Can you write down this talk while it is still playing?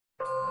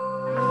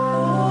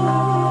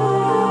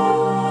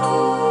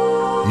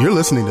You're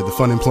listening to the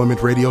Fun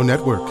Employment Radio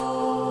Network. The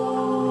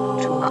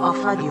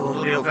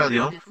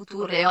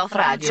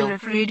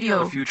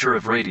future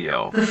of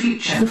radio. The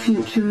future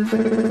of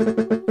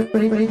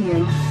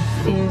radio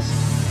is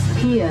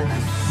here.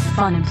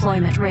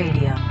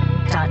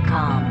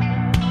 FunemploymentRadio.com.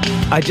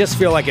 I just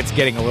feel like it's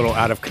getting a little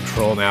out of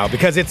control now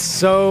because it's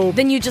so...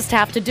 Then you just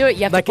have to do it.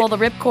 You have to pull the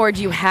ripcord.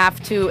 You have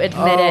to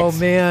admit it. Oh,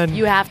 man.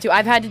 You have to.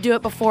 I've had to do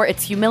it before.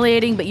 It's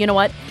humiliating, but you know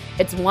what?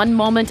 It's one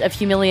moment of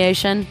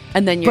humiliation,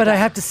 and then you're done. I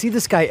have to see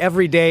this guy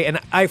every day, and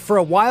for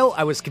a while,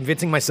 I was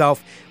convincing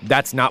myself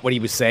that's not what he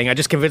was saying. I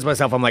just convinced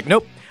myself, I'm like,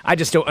 nope, I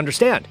just don't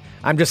understand.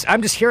 I'm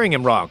just hearing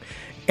him wrong.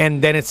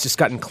 And then it's just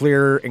gotten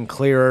clearer and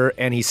clearer,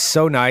 and he's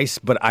so nice,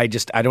 but I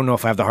don't know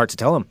if I have the heart to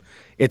tell him.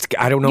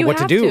 I don't know what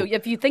to do. You have to.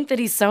 If you think that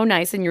he's so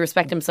nice and you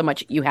respect him so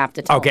much, you have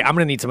to tell him. Okay, I'm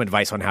going to need some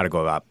advice on how to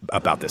go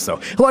about this. So,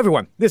 hello,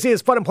 everyone. This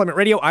is Fun Employment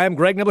Radio. I am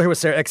Greg Nibbler here with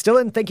Sarah X.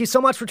 Dillon. Thank you so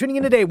much for tuning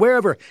in today,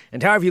 wherever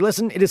and however you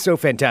listen. It is so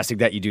fantastic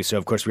that you do so.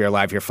 Of course, we are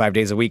live here 5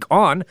 days a week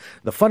on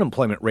the Fun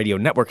Employment Radio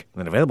Network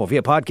and available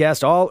via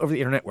podcast all over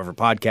the internet, wherever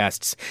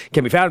podcasts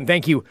can be found. And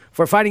thank you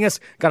for finding us.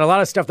 Got a lot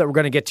of stuff that we're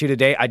going to get to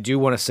today. I do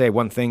want to say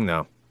one thing,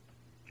 though.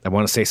 I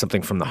want to say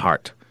something from the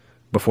heart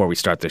before we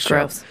start this show.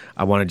 Gross.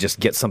 I want to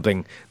just get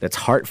something that's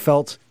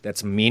heartfelt,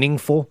 that's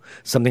meaningful,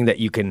 something that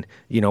you can,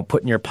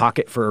 put in your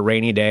pocket for a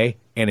rainy day,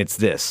 and it's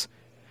this.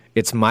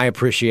 It's my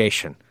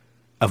appreciation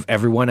of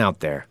everyone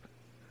out there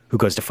who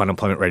goes to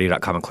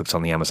funemploymentradio.com and clicks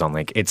on the Amazon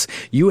link.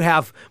 You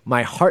have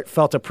my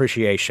heartfelt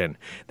appreciation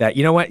that,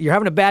 you know what, you're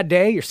having a bad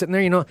day, you're sitting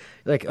there,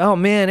 like, oh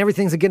man,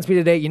 everything's against me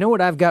today. You know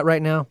what I've got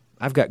right now?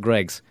 I've got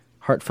Greg's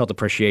heartfelt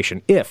appreciation.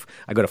 If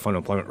I go to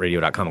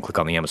funemploymentradio.com and click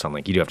on the Amazon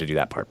link, you do have to do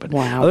that part. But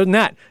wow. Other than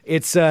that,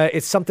 it's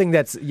something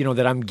that's,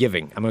 that I'm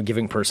giving. I'm a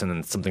giving person, and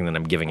it's something that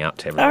I'm giving out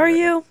to everyone. Are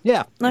you?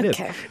 Yeah. Okay. It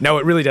is. No,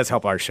 it really does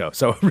help our show.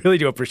 So I really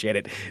do appreciate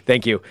it.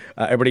 Thank you.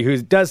 Everybody who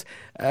is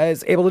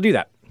able to do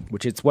that,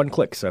 which it's one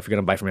click. So if you're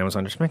going to buy from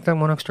Amazon, just make that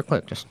one extra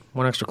click. Just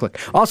one extra click.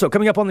 Also,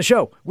 coming up on the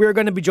show, we're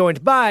going to be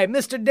joined by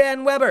Mr.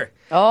 Dan Weber.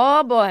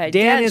 Oh, boy.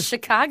 Dan is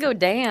Chicago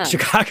Dan.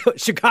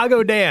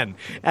 Chicago Dan,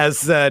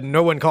 as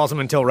no one calls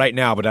him until right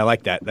now, but I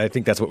like that. I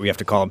think that's what we have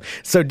to call him.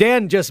 So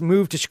Dan just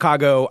moved to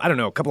Chicago, I don't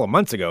know, a couple of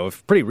months ago,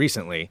 pretty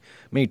recently.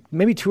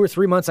 Maybe 2 or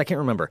 3 months, I can't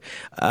remember.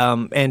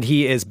 And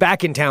he is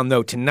back in town,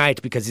 though,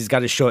 tonight because he's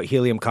got a show at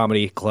Helium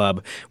Comedy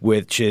Club,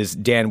 which is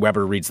Dan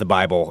Weber Reads the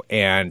Bible,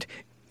 and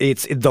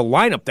it's the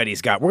lineup that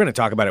he's got. We're going to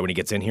talk about it when he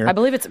gets in here. I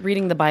believe it's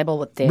Reading the Bible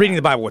with Dan. Reading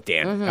the Bible with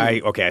Dan.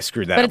 Mm-hmm. I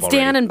screwed that but up it's already.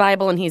 Dan and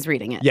Bible, and he's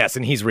reading it. Yes,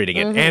 and he's reading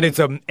it. Mm-hmm. And it's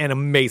an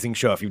amazing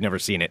show if you've never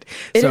seen it.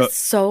 It is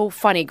so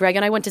funny. Greg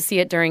and I went to see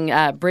it during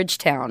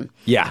Bridgetown.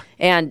 Yeah.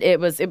 And it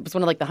was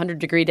one of like the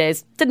 100-degree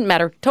days. Didn't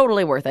matter.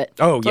 Totally worth it.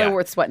 Oh, totally yeah.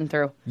 worth sweating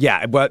through.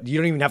 Yeah, but you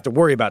don't even have to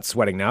worry about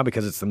sweating now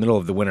because it's the middle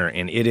of the winter,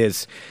 and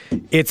it's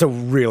a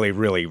really,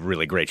 really,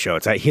 really great show.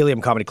 It's at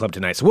Helium Comedy Club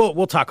tonight, so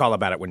we'll talk all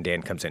about it when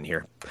Dan comes in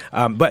here.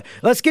 But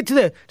let's get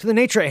to the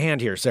nature at hand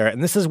here, Sarah,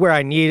 and this is where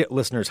I need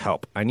listeners'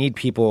 help. I need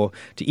people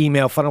to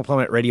email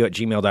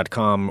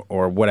funemploymentradio@gmail.com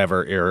or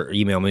whatever, or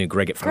email me,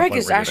 Greg at Greg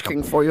is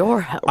asking for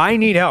your help. I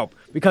need help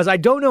because I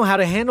don't know how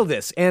to handle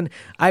this, and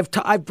I've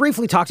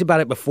briefly talked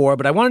about it before,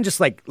 but I want to just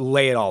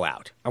lay it all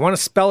out. I want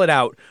to spell it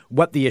out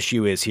what the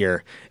issue is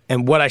here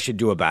and what I should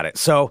do about it.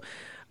 So,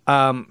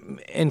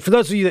 and for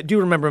those of you that do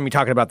remember me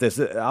talking about this,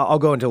 I'll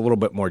go into a little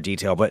bit more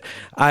detail. But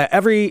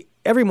every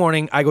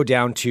morning I go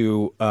down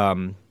to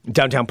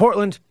downtown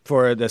Portland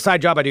for the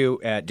side job I do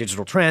at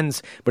Digital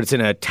Trends, but it's in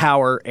a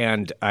tower,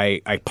 and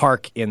I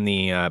park in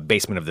the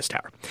basement of this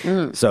tower.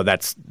 So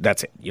that's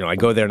it. I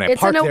go there and I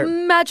park there. It's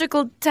in a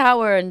magical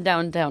tower in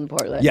downtown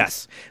Portland.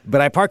 Yes,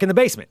 but I park in the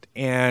basement,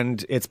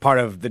 and it's part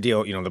of the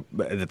deal.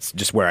 That's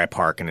just where I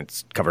park, and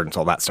it's covered and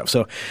all that stuff.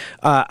 So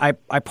I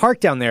park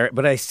down there,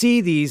 but I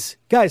see these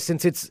guys,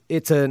 since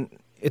it's a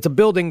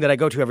building that I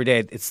go to every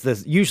day. It's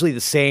usually the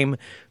same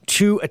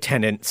 2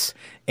 attendants,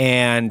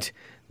 and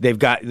they've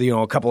got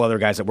a couple other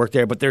guys that work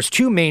there, but there's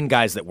 2 main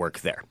guys that work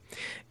there.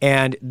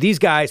 And these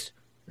guys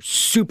are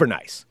super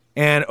nice.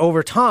 And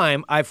over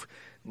time, I've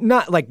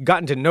not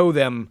gotten to know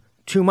them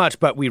too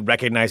much, but we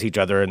recognize each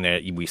other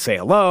and we say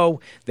hello.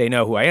 They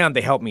know who I am.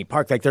 They help me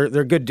park.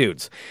 They're good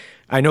dudes.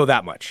 I know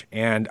that much.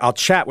 And I'll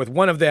chat with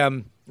one of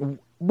them.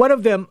 One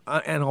of them,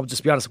 and I'll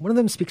just be honest, one of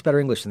them speaks better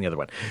English than the other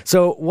one.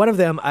 So one of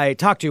them I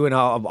talk to, and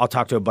I'll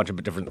talk to a bunch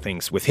of different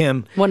things with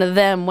him. One of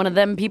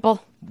them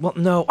people? Well,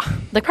 no.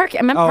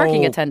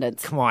 Parking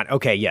attendants. Come on.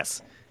 Okay,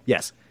 yes.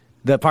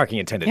 The parking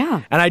attendant.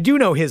 Yeah. And I do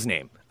know his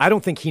name. I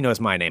don't think he knows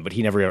my name, but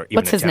he never even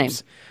What's his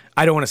attempts. name?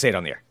 I don't want to say it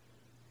on the air.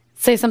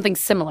 Say something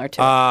similar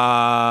to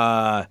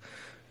it.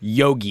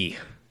 Yogi.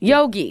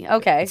 Yogi,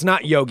 okay. It's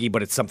not Yogi,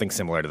 but it's something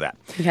similar to that.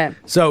 Okay.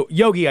 So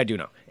Yogi I do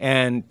know.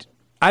 And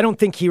I don't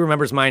think he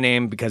remembers my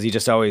name because he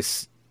just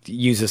always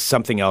uses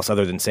something else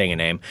other than saying a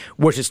name,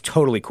 which is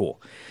totally cool.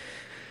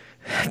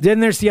 Then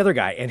there's the other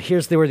guy, and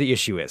here's where the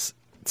issue is.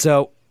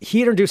 So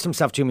he introduced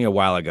himself to me a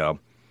while ago,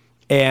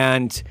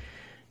 and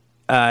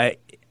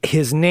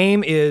his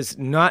name is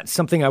not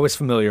something I was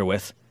familiar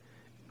with.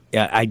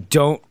 I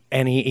don't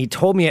and he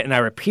told me it, and I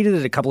repeated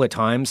it a couple of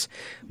times,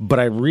 but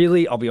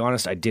I'll be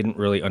honest, I didn't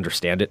really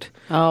understand it.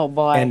 Oh,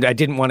 boy. And I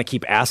didn't want to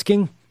keep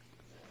asking.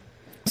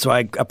 So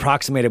I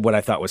approximated what I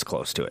thought was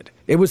close to it.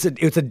 It's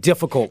a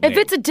difficult name. If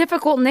it's a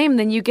difficult name,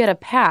 then you get a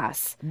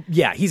pass.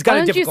 Yeah, he's got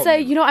a difficult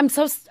name. Why don't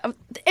you say,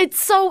 it's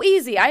so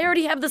easy. I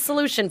already have the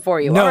solution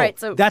for you. No, all right,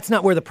 so that's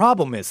not where the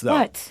problem is, though.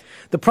 What?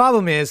 The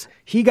problem is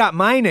he got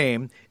my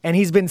name, and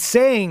he's been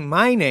saying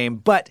my name,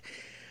 but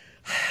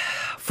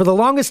for the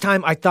longest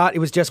time, I thought it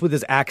was just with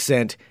his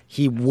accent.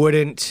 He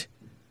wouldn't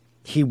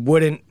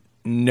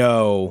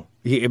know.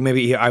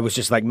 I was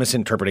just like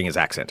misinterpreting his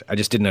accent. I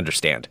just didn't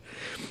understand.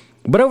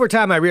 But over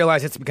time, I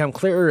realized it's become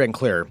clearer and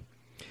clearer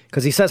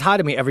because he says hi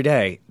to me every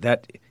day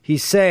that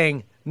he's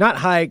saying, not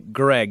hi,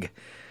 Greg.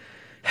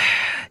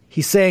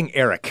 He's saying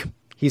Eric.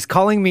 He's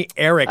calling me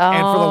Eric.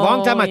 And for the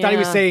long time, I thought he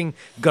was saying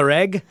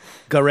Greg.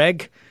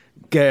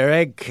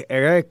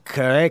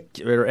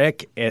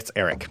 It's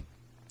Eric.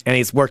 And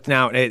he's worked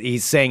now.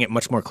 He's saying it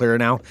much more clear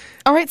now.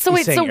 All right, so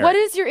what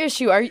is your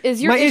issue?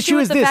 Is your issue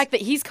with the fact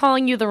that he's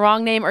calling you the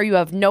wrong name, or you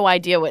have no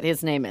idea what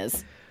his name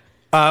is?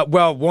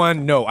 Well,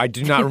 one, no, I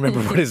do not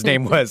remember what his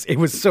name was. It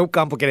was so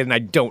complicated, and I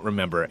don't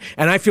remember it.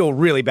 And I feel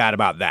really bad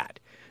about that,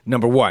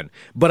 number one.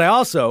 But I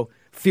also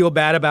feel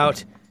bad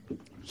about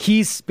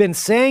he's been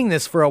saying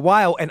this for a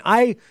while, and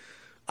I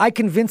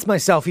convinced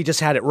myself he just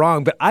had it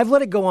wrong, but I've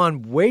let it go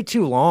on way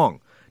too long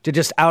to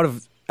just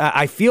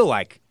I feel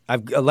like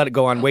I've let it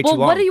go on way too long.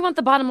 Well, what do you want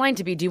the bottom line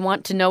to be? Do you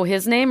want to know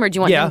his name, or do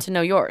you want him to know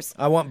yours?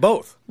 I want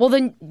both. Well,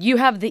 then you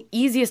have the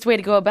easiest way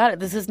to go about it.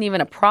 This isn't even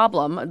a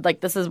problem.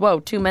 Like, this is,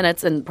 2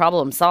 minutes and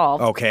problem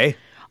solved. Okay.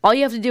 All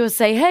you have to do is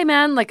say, hey,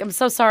 man, like, I'm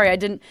so sorry. I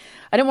didn't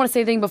want to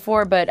say anything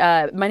before, but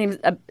my name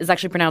is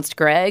actually pronounced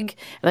Greg.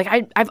 Like,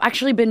 I've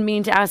actually been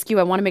meaning to ask you.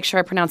 I want to make sure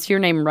I pronounce your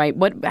name right.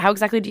 How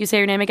exactly do you say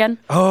your name again?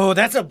 Oh,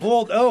 that's a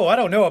bold... Oh, I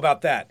don't know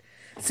about that.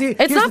 See,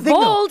 it's not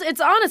bold. It's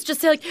honest. Just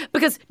say,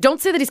 because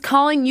don't say that he's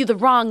calling you the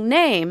wrong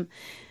name.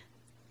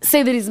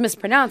 Say that he's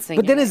mispronouncing.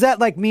 But then is that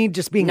like me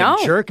just being a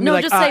jerk? No,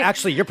 like, just say,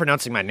 actually, you're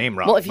pronouncing my name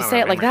wrong. Well, if you say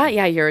it like that,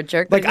 yeah, you're a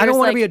jerk. Like, I don't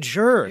want to be a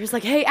jerk. You're just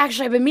like, hey,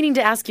 actually, I've been meaning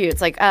to ask you.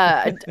 It's like,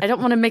 I don't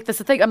want to make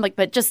this a thing. I'm like,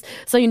 but just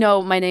so you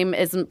know, my name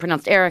isn't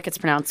pronounced Eric, it's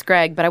pronounced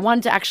Greg. But I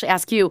wanted to actually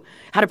ask you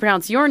how to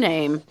pronounce your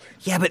name.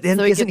 Yeah, but then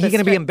isn't he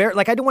going to be embarrassed?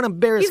 Like, I don't want to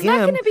embarrass him. He's not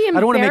going to be embarrassed. I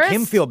don't want to make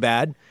him feel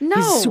bad. No.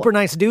 He's a super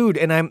nice dude,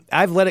 and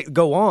I've let it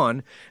go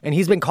on, and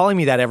he's been calling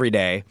me that every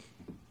day.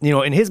 You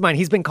know, in his mind,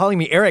 he's been calling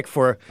me Eric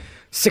for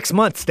 6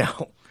 months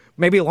now.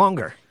 Maybe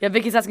longer. Yeah,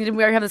 Vicky's asking, did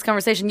we already have this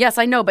conversation? Yes,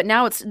 I know, but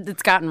now it's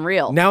gotten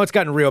real. Now it's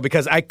gotten real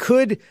because I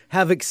could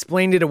have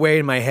explained it away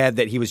in my head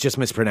that he was just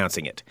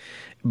mispronouncing it.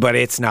 But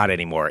it's not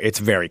anymore. It's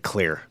very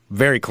clear.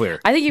 Very clear.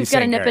 I think you've got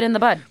to nip it in the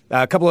bud.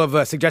 A couple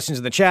of suggestions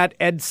in the chat.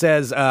 Ed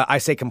says, I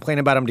say complain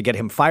about him to get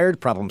him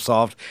fired. Problem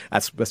solved.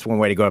 That's one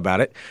way to go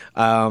about it.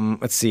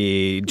 Let's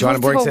see. John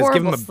and Boring says,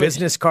 give him a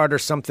business card or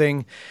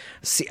something.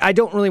 See, I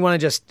don't really want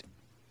to just...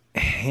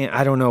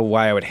 I don't know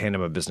why I would hand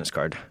him a business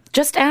card.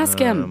 Just ask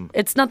him.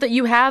 It's not that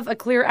you have a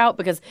clear out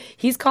because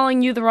he's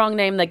calling you the wrong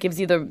name. That gives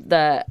you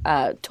the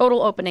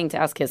total opening to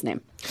ask his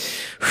name.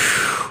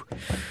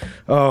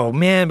 Oh,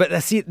 man.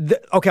 But see,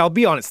 okay, I'll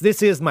be honest.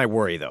 This is my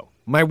worry, though.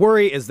 My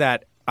worry is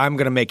that I'm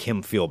going to make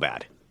him feel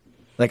bad.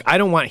 Like, I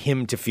don't want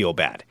him to feel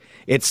bad.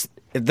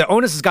 The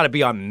onus has got to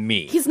be on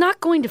me. He's not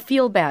going to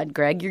feel bad,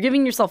 Greg. You're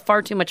giving yourself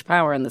far too much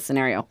power in this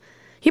scenario.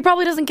 He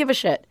probably doesn't give a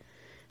shit.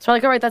 So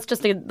like, all right, that's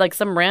just like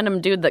some random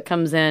dude that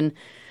comes in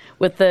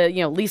with the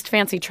least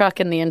fancy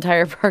truck in the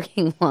entire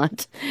parking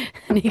lot,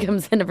 and he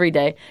comes in every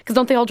day. Because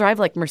don't they all drive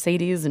like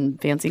Mercedes and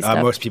fancy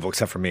stuff? Most people,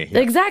 except for me. Yeah.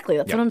 Exactly,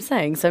 that's what I'm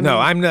saying. So no,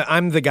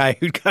 I'm the guy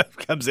who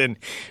comes in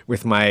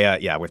with my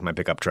with my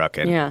pickup truck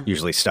and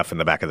usually stuff in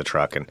the back of the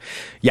truck, and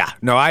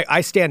I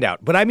stand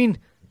out. But I mean,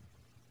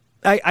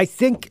 I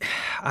think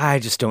I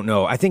just don't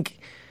know. I think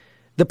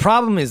the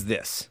problem is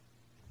this.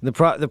 The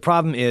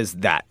problem is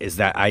that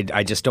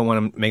I just don't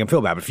want to make him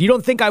feel bad. But if you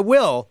don't think I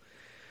will,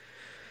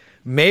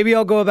 maybe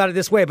I'll go about it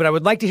this way. But I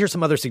would like to hear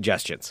some other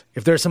suggestions.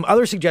 If there are some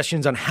other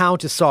suggestions on how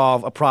to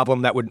solve a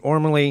problem that would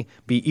normally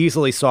be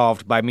easily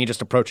solved by me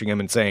just approaching him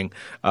and saying,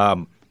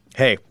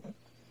 hey,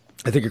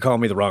 I think you're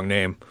calling me the wrong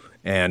name.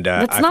 And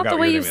that's not the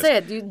way you say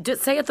it. You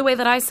just say it the way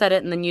that I said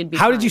it, and then you'd be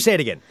How fine. did you say it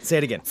again? Say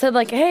it again. Said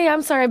like, hey,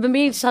 I'm sorry, I've been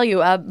meaning to tell you,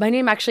 my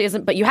name actually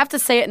isn't, but you have to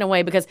say it in a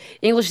way because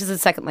English is a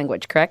second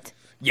language, correct?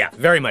 Yeah,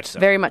 very much so.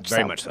 Very much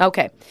so.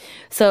 Okay.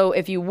 So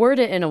if you word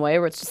it in a way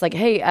where it's just like,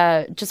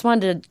 hey, just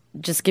wanted to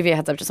just give you a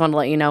heads up, just wanted to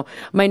let you know,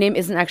 my name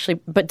isn't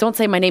actually, but don't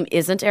say my name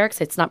isn't Eric,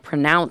 say it's not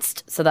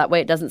pronounced, so that way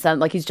it doesn't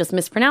sound like he's just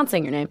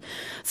mispronouncing your name.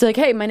 So like,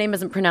 hey, my name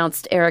isn't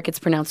pronounced Eric, it's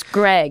pronounced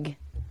Greg.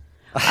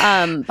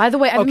 By the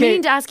way, I'm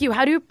meaning to ask you,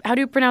 how do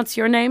you pronounce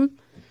your name?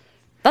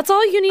 That's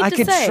all you need to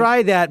say. I could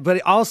try that,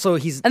 but also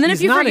he's and then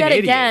if you forget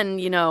again,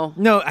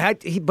 No,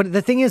 but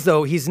the thing is,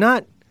 though,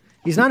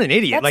 He's not an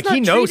idiot. That's like, he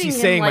knows he's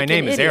saying my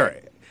name is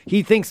Eric.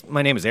 He thinks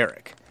my name is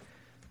Eric.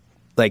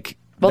 Like,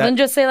 then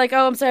just say like,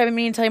 oh, I'm sorry, I've been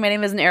meaning to tell you my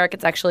name isn't Eric.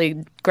 It's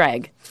actually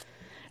Greg.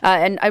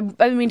 And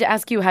I mean to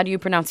ask you, how do you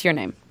pronounce your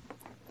name?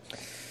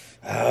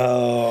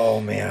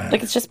 Oh, man.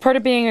 Like, it's just part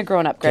of being a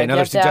grown-up, Greg. Okay,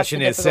 another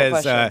suggestion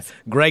says,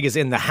 Greg is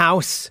in the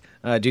house.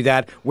 Do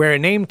that. Wear a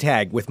name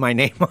tag with my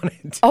name on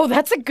it. Oh,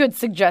 that's a good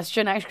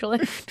suggestion, actually.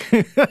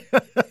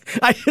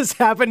 I just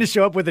happened to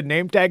show up with a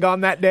name tag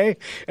on that day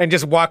and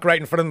just walk right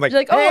in front of him like,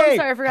 You're like, hey, I'm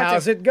sorry, I forgot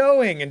how's it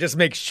going? And just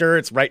make sure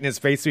it's right in his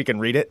face so he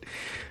can read it.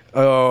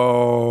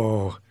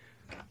 Well,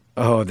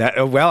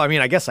 I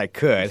mean, I guess I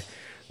could.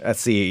 Let's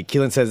see.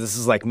 Keelan says, this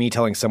is like me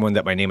telling someone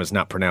that my name is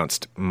not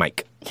pronounced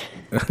Mike.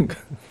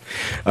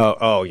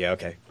 Oh, yeah,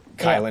 okay.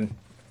 Kylan.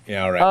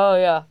 Yeah, all right. Oh,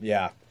 yeah.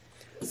 Yeah.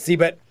 See,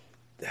 but...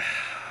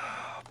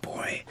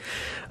 boy,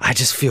 I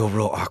just feel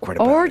real awkward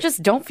about it. Or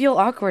just don't feel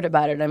awkward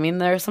about it. I mean,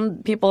 there are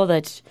some people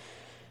that...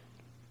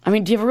 I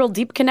mean, do you have a real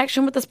deep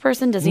connection with this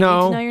person? Does he need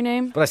to know your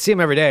name? But I see him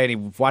every day, and he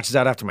watches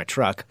out after my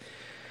truck.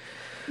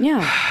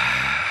 Yeah.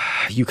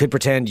 You could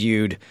pretend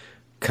you'd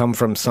come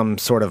from some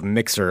sort of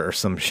mixer or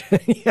some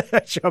shit. Hey,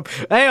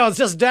 I was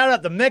just down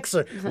at the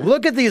mixer.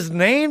 Look at these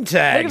name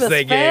tags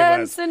they gave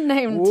us. Fancy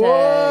name tag.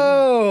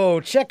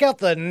 Whoa, check out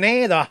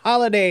the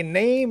holiday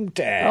name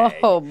tag.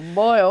 Oh,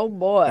 boy, oh,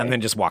 boy. And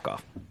then just walk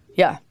off.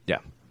 Yeah. Yeah.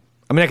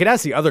 I mean, I could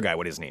ask the other guy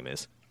what his name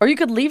is. Or you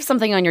could leave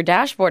something on your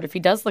dashboard if he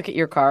does look at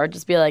your car.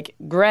 Just be like,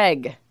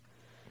 Greg.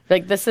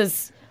 Like, this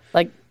is,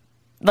 like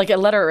a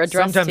letter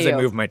addressed Sometimes to you.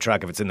 I move my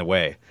truck if it's in the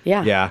way.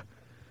 Yeah. Yeah.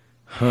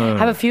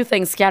 Have a few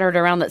things scattered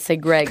around that say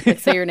Greg. Like,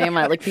 say your name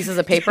on it, like pieces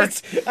of paper.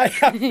 I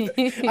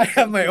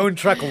have my own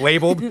truck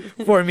labeled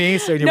for me,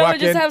 so you walk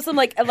in. No, just have some,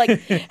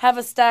 have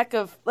a stack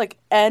of,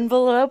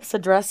 envelopes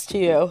addressed to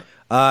you.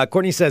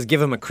 Courtney says, give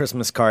him a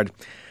Christmas card.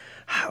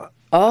 How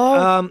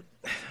about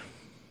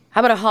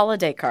a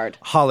holiday card?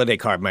 Holiday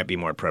card might be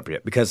more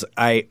appropriate because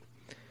I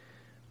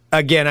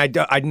don't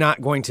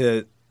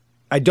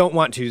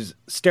want to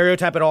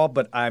stereotype at all,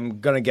 but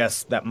I'm going to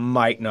guess that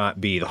might not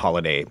be the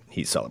holiday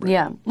he's celebrating.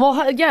 Yeah. Well,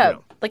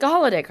 like a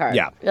holiday card.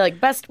 Yeah. Like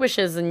best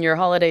wishes in your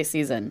holiday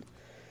season.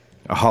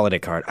 A holiday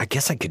card. I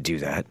guess I could do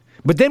that.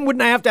 But then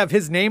wouldn't I have to have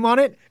his name on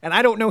it? And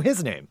I don't know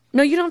his name.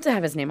 No, you don't have to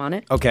have his name on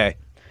it. Okay.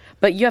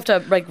 But you have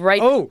to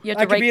write. Oh, you have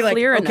to write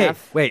clear enough. Okay,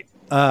 wait.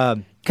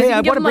 Okay, I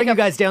want to bring you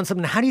guys down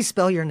something. How do you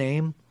spell your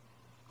name?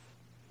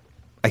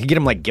 I could get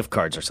him gift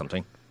cards or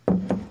something.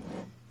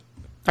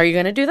 Are you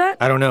going to do that?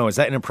 I don't know. Is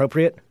that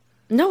inappropriate?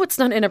 No, it's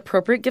not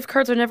inappropriate. Gift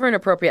cards are never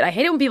inappropriate. I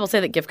hate it when people say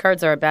that gift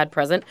cards are a bad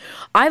present.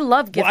 I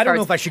love gift cards. I don't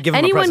know if I should give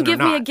him a present or not. Anyone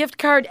give me a gift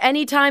card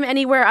anytime,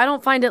 anywhere. I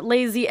don't find it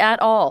lazy at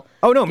all.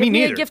 Oh, no, me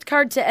neither. Give me a gift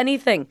card to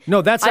anything.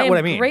 No, that's not what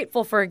I mean. I am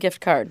grateful for a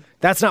gift card.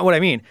 That's not what I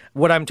mean.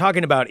 What I'm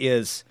talking about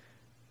is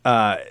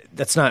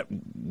that's not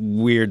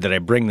weird that I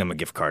bring them a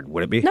gift card,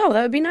 would it be? No,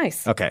 that would be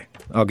nice. Okay.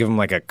 I'll give them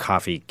a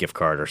coffee gift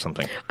card or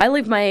something. I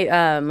leave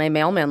my my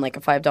mailman a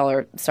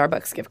 $5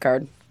 Starbucks gift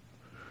card.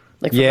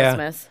 For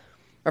Christmas.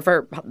 Or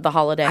for the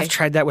holiday. I've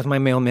tried that with my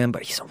mailman,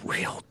 but he's a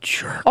real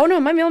jerk. Oh, no,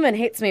 my mailman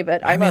hates me,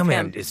 but I love him. My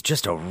mailman is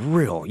just a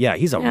real,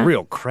 he's a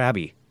real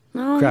crabby.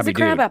 Oh, he's a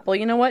crab apple.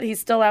 You know what? He's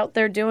still out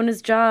there doing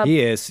his job. He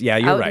is. Yeah,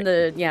 you're right.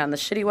 In the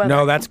shitty weather.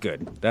 No, that's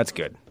good. That's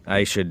good.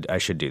 I should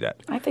do that.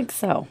 I think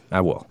so.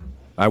 I will,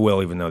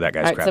 even though that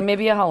guy's crap. So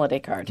maybe a holiday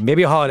card.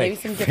 Maybe a holiday.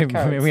 Maybe some gift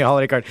cards. Maybe a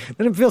holiday card.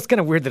 Then it feels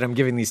kind of weird that I'm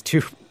giving these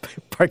two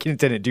parking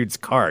attendant dudes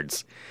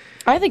cards.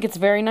 I think it's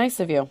very nice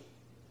of you.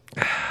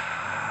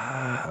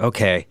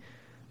 Okay.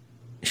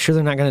 Sure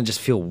they're not going to just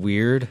feel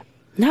weird?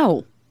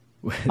 No.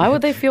 Why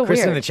would they feel Chris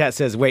weird? in the chat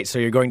says, wait, so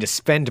you're going to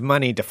spend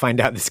money to find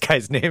out this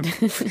guy's name?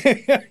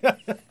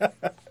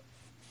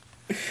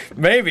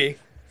 Maybe.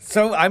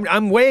 So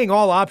I'm weighing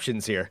all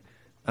options here.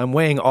 I'm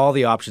weighing all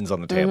the options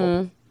on the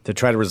table to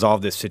try to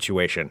resolve this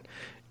situation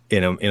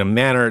in a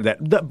manner that...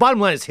 The bottom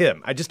line is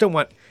him. I just don't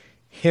want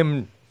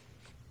him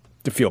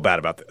to feel bad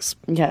about this.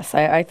 Yes,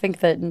 I think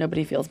that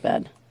nobody feels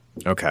bad.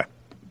 Okay.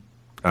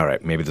 All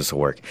right, maybe this will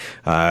work.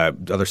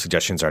 Other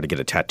suggestions are to get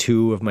a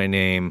tattoo of my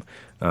name.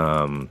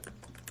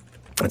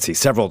 Let's see,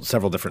 several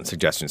different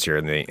suggestions here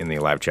in the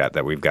live chat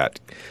that we've got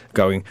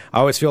going. I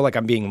always feel like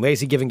I'm being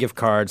lazy giving gift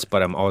cards,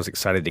 but I'm always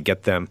excited to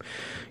get them.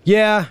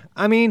 Yeah,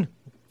 I mean,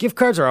 gift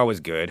cards are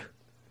always good.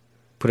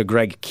 Put a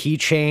Greg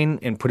keychain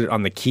and put it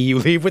on the key you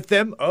leave with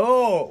them.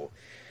 Oh,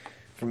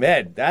 from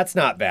Ed, that's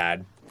not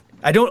bad.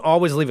 I don't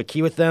always leave a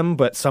key with them,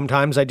 but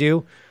sometimes I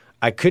do.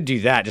 I could do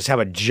that. Just have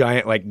a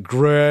giant,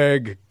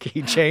 Greg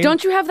keychain.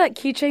 Don't you have that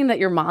keychain that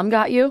your mom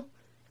got you?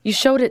 You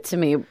showed it to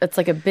me. It's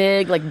like a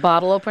big,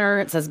 bottle opener.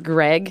 It says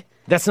Greg.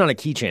 That's not a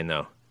keychain,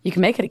 though. You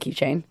can make it a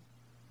keychain.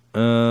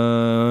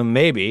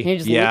 Maybe. Can you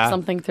just loop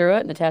something through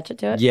it and attach it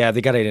to it? Yeah,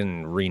 they got it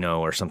in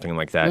Reno or something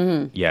like that.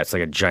 Mm-hmm. Yeah, it's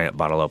like a giant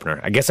bottle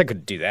opener. I guess I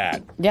could do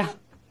that. Yeah.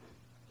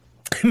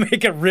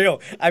 Make it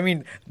real. I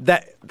mean,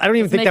 I don't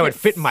even think that would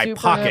fit in my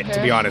pocket,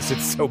 to be honest.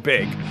 It's so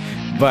big.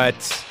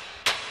 But...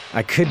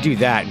 I could do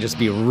that and just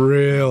be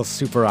real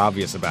super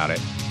obvious about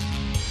it.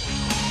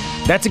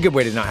 That's a good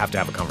way to not have to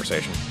have a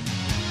conversation.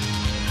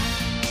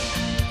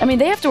 I mean,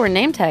 they have to wear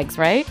name tags,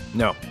 right?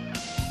 No.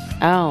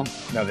 Oh.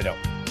 No, they don't.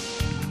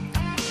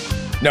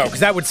 No, because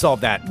that would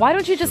solve that. Why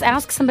don't you just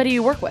ask somebody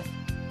you work with?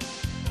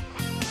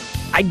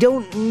 I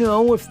don't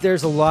know if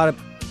there's a lot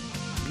of...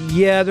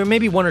 Yeah, there may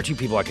be one or two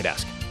people I could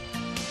ask.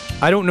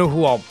 I don't know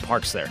who all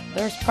parks there.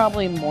 There's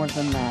probably more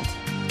than that.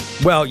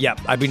 Well, yeah.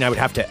 I mean, I would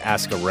have to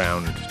ask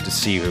around to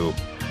see who.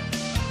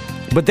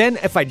 But then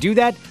if I do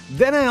that,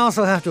 then I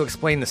also have to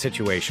explain the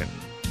situation.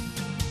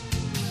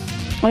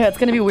 Oh, yeah, it's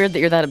going to be weird that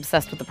you're that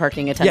obsessed with the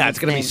parking attendant. Yeah, it's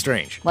going to be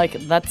strange. Like,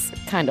 that's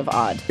kind of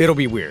odd. It'll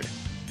be weird.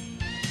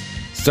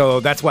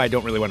 So that's why I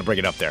don't really want to bring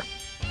it up there.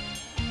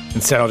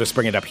 Instead, I'll just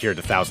bring it up here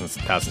to thousands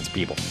and thousands of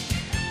people.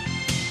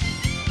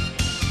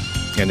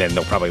 And then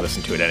they'll probably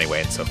listen to it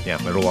anyway. And so, yeah,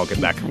 it'll all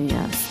get back.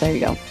 Yes, there you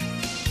go.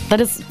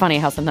 That is funny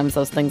how sometimes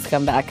those things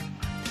come back.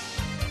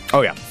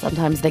 Oh, yeah.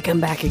 Sometimes they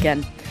come back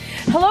again.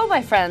 Hello,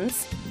 my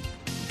friends.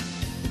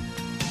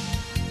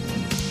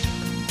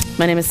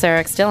 My name is Sarah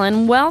X.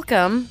 Dillon.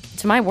 Welcome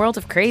to my world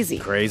of crazy.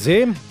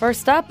 Crazy.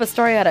 First up, a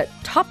story out of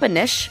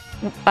Toppenish,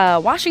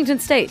 Washington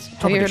State.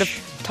 Have you heard of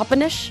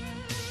Toppenish?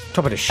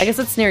 Toppenish. I guess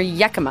it's near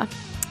Yakima.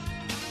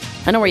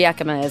 I know where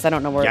Yakima is. I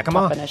don't know where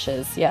Yakima? Toppenish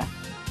is. Yeah.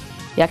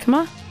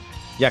 Yakima?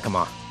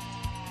 Yakima.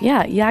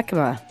 Yeah,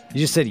 Yakima.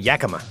 You just said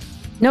Yakima.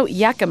 No,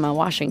 Yakima,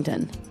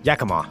 Washington.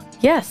 Yakima.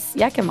 Yes,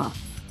 Yakima.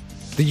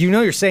 You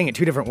know you're saying it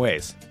two different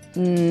ways.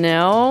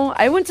 No.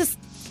 I went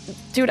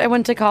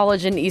to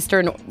college in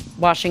eastern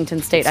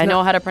Washington State. I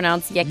know how to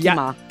pronounce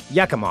Yakima.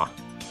 Yakima.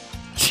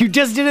 You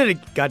just did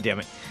it. God damn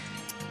it.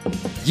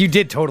 You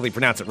did totally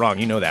pronounce it wrong.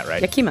 You know that,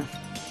 right? Yakima.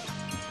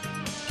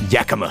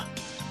 Yakima.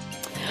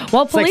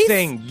 Well, It's like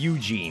saying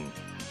Eugene.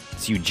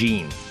 It's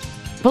Eugene.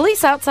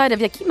 Police outside of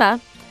Yakima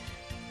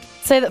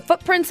say that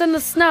footprints in the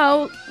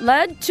snow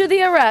led to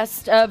the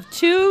arrest of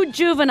 2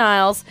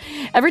 juveniles.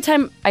 Every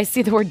time I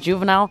see the word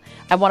juvenile,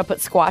 I want to put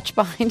Squatch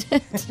behind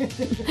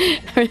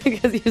it.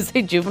 Because you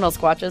say juvenile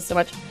squatches so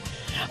much.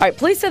 All right,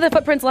 police say the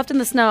footprints left in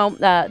the snow,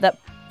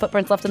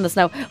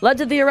 led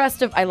to the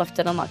arrest of, I left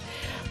it unlocked,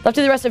 led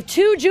to the arrest of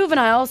 2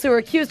 juveniles who were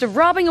accused of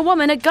robbing a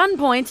woman at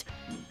gunpoint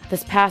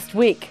this past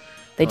week.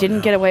 They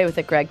didn't get away with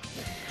it, Greg.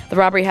 The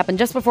robbery happened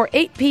just before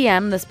 8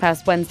 p.m. this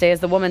past Wednesday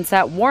as the woman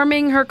sat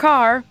warming her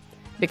car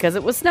because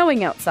it was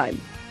snowing outside.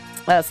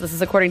 So this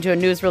is according to a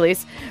news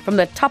release from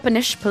the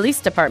Toppenish Police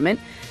Department.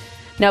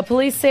 Now,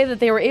 police say that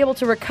they were able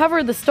to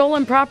recover the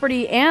stolen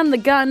property and the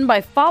gun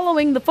by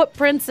following the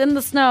footprints in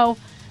the snow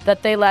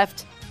that they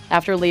left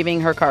after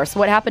leaving her car. So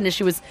what happened is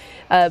she was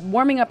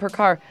warming up her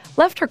car,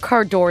 left her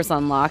car doors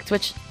unlocked,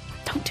 which,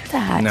 don't do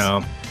that.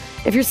 No.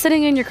 If you're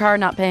sitting in your car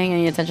not paying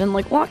any attention,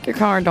 lock your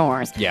car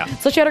doors. Yeah.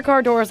 So she had her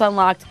car doors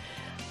unlocked.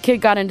 Kid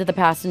got into the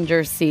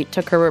passenger seat,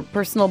 took her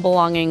personal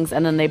belongings,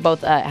 and then they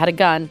both had a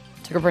gun,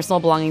 took her personal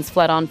belongings,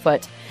 fled on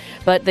foot.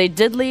 But they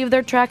did leave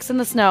their tracks in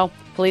the snow.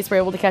 Police were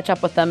able to catch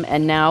up with them,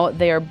 and now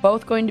they are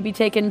both going to be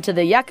taken to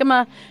the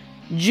Yakima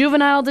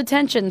Juvenile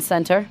Detention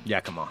Center.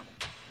 Yakima.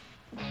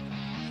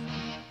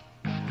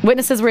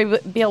 Witnesses were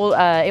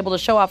able to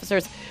show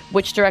officers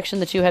which direction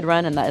the 2 had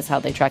run, and that is how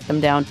they tracked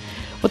them down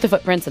with the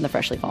footprints in the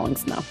freshly falling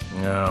snow.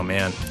 Oh,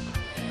 man.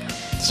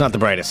 It's not the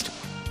brightest.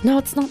 No,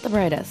 it's not the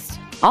brightest.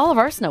 All of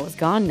our snow is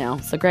gone now.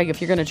 So, Greg, if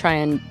you're going to try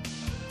and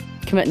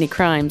commit any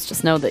crimes,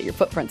 just know that your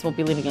footprints won't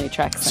be leaving any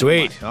tracks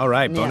Sweet. anymore. All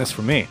right. Bonus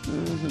for me.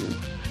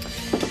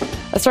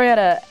 Mm-hmm. A story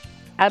out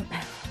of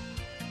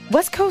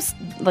West Coast,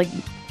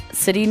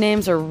 city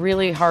names are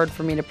really hard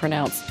for me to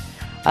pronounce.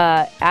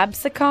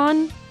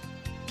 Absecon,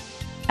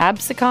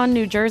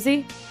 New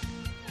Jersey.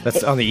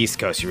 That's on the East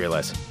Coast, you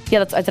realize.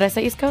 Yeah, did I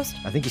say East Coast?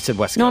 I think you said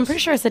West Coast. No, I'm pretty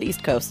sure I said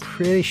East Coast.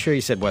 Pretty sure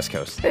you said West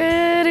Coast.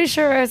 Pretty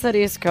sure I said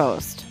East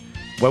Coast.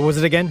 What was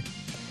it again?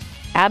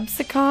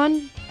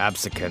 Absecon.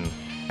 Absecon.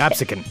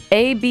 Absecon.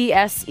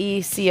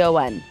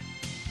 S-E-C-O-N.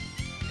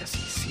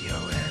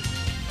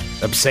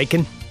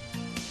 Absecon?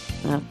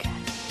 Okay.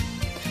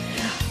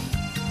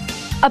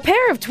 A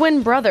pair of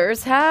twin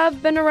brothers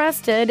have been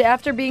arrested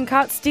after being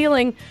caught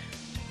stealing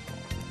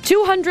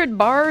 200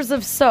 bars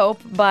of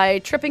soap by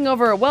tripping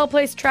over a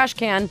well-placed trash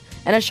can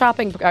and a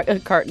shopping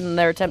cart in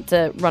their attempt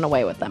to run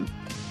away with them.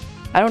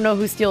 I don't know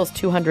who steals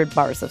 200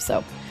 bars of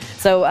soap.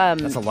 So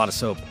that's a lot of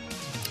soap.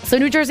 So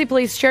New Jersey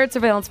police shared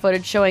surveillance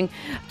footage showing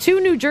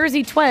 2 New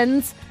Jersey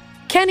twins,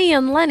 Kenny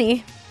and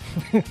Lenny.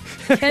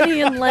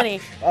 Kenny and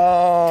Lenny.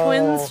 Oh.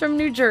 Twins from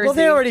New Jersey. Well,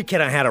 they already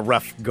kind of had a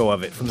rough go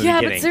of it from the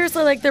beginning. Yeah, but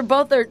seriously,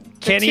 they're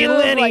Kenny and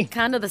Lenny.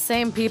 Kind of the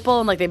same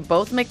people, and they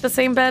both make the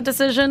same bad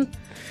decision.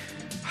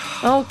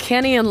 Oh,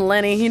 Kenny and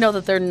Lenny. You know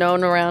that they're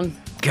known around.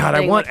 God,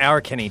 I want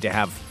our Kenny to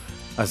have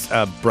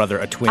a brother,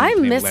 a twin. I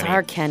named miss Lenny.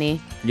 our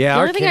Kenny. Yeah, the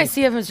our only thing Kenny. I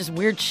see of him is just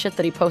weird shit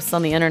that he posts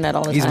on the internet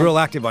all the He's time. real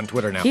active on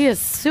Twitter now. He is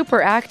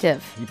super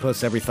active. He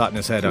posts every thought in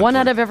his head. One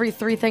out of every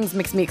 3 things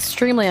makes me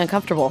extremely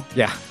uncomfortable.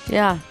 Yeah.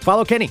 Yeah.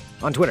 Follow Kenny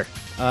on Twitter.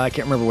 I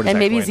can't remember what his And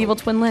maybe actual his evil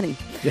twin Lenny.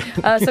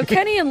 So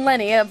Kenny and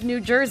Lenny of New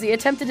Jersey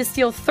attempted to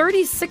steal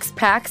 36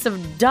 packs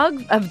of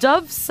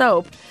Dove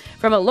soap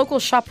from a local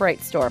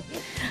ShopRite store.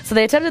 So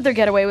they attempted their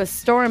getaway with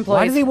store employees.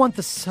 Why do they want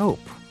the soap?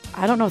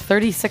 I don't know,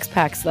 36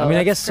 packs though. I mean,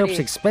 I guess soap's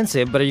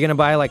expensive, but are you going to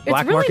buy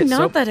black really market not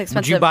soap? that expensive.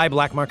 Would you buy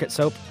black market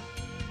soap?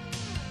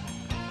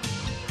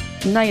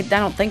 No, I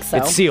don't think so.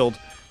 It's sealed.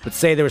 But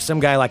say there was some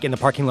guy in the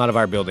parking lot of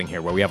our building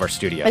here where we have our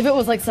studio. If it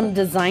was some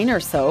designer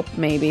soap,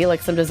 maybe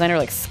some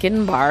designer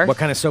skin bar. What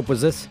kind of soap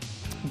was this?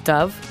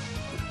 Dove.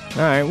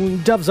 All right, well,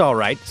 Dove's all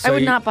right. So I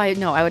would not buy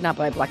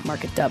black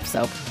market Dove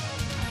soap.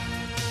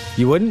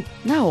 You wouldn't?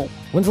 No.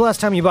 When's the last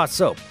time you bought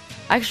soap?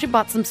 I actually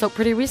bought some soap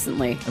pretty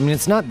recently. I mean,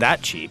 it's not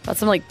that cheap. Bought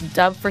some like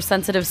Dove for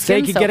sensitive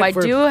skin soap. Get it I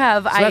do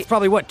have. So that's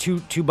probably what,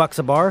 $2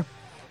 a bar?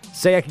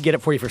 Say I could get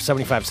it for you for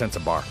 75 cents a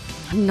bar.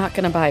 I'm not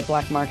going to buy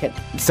black market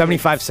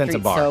 75 cents a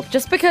bar. Soap.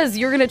 Just because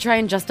you're going to try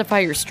and justify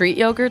your street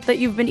yogurt that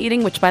you've been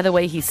eating, which, by the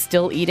way, he's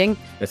still eating.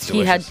 It's delicious.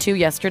 He had 2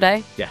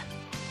 yesterday. Yeah.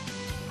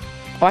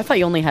 Oh, I thought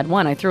you only had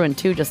 1. I threw in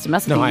 2 just to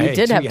mess with you. You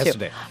did have 2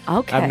 yesterday.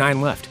 Okay. I have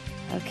 9 left.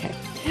 Okay.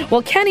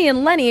 Well, Kenny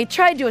and Lenny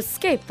tried to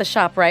escape the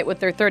ShopRite with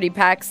their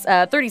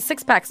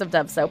 36 packs of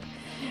Dove soap.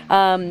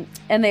 And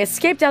they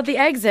escaped out the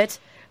exit,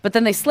 but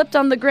then they slipped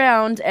on the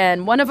ground,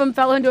 and one of them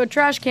fell into a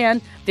trash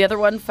can. The other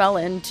one fell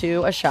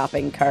into a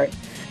shopping cart.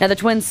 Now, the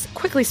twins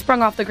quickly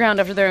sprung off the ground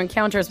after their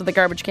encounters with the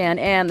garbage can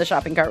and the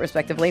shopping cart,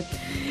 respectively,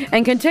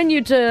 and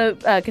continued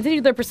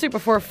their pursuit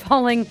before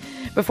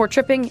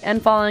tripping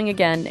and falling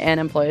again,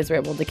 and employees were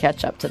able to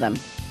catch up to them.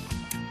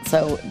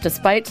 So,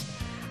 despite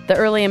the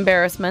early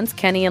embarrassments,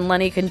 Kenny and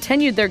Lenny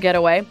continued their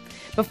getaway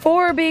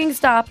before being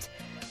stopped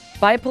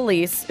by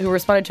police who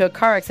responded to a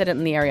car accident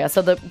in the area.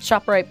 So the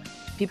ShopRite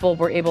people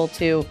were able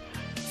to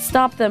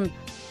stop them,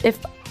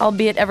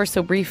 albeit ever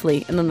so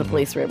briefly, and then the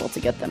police were able to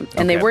get them.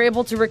 And they were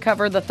able to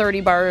recover the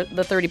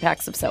 30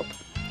 packs of soap.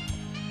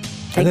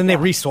 And then they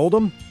resold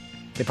them?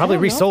 They probably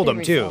resold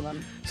them too.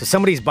 So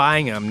somebody's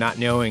buying them not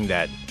knowing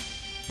that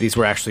these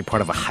were actually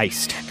part of a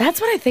heist. That's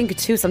what I think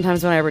too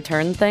sometimes when I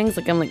return things.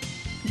 I'm like,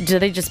 do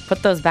they just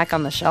put those back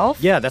on the shelf?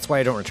 Yeah, that's why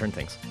I don't return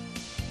things.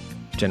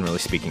 Generally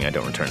speaking, I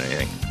don't return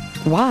anything.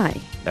 Why?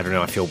 I don't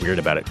know. I feel weird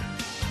about it.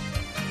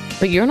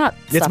 But you're not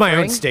suffering. It's my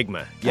own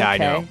stigma. Yeah,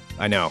 Okay.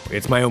 I know.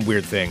 It's my own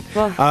weird thing.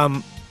 Well, All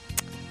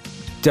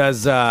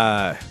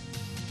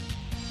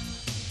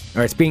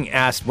right, it's being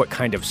asked what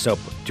kind of soap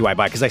do I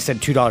buy, because I said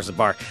 $2 a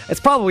bar. It's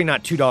probably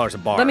not $2 a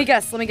bar. Let me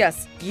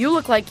guess. You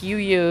look like you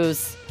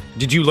use...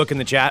 Did you look in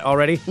the chat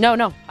already?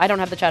 No. I don't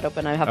have the chat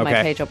open. I have my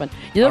page open.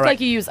 You look like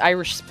you use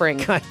Irish Spring.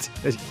 God,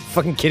 are you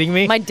fucking kidding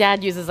me? My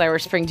dad uses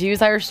Irish Spring. Do you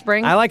use Irish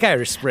Spring? I like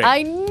Irish Spring.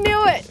 I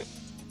knew it.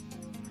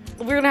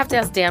 We're going to have to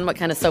ask Dan what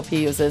kind of soap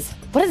he uses.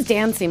 What does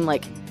Dan seem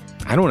like?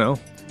 I don't know.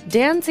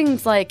 Dan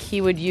seems like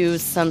he would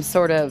use some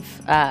sort of,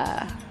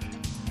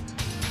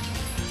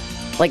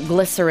 like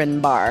glycerin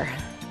bar.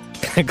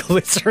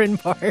 Glycerin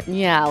bar?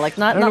 Yeah, like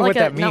not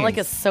like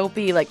a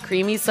soapy, like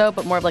creamy soap,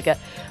 but more of like a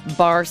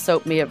bar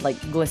soap made of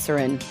like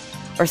glycerin.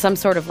 Or some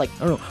sort of like...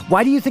 I don't know.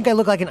 Why do you think I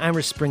look like an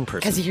Irish Spring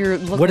person?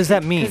 Because what does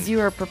that mean? Because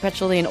you are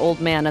perpetually an old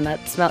man, and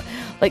that smell...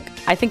 Like,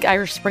 I think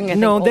Irish Spring,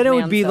 No, then it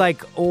would be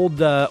like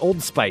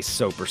Old Spice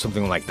soap or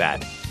something like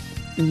that.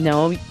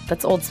 No,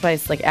 that's Old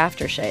Spice, like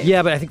aftershave.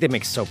 Yeah, but I think they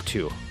make soap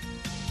too.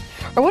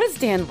 Or what does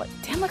Dan look?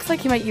 Dan looks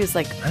like he might use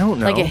like... I don't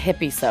know. Like a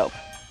hippie soap.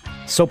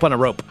 Soap on a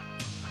rope.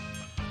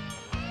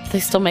 They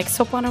still make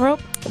soap on a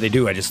rope? They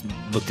do. I just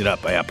looked it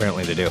up.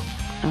 Apparently they do.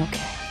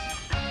 Okay.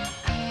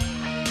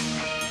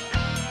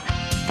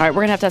 All right,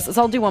 we're going to have to ask this.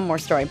 I'll do one more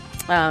story.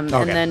 And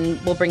then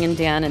we'll bring in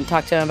Dan and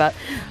talk to him about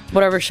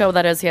whatever show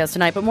that is he has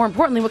tonight. But more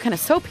importantly, what kind of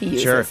soap he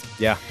uses. Sure,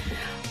 yeah.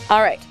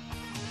 All right.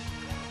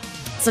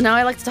 So now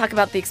I like to talk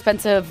about the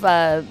expensive,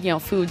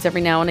 foods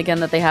every now and again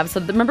that they have. So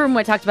remember when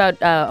I talked about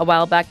a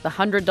while back the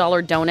 $100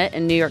 donut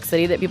in New York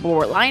City that people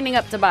were lining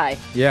up to buy?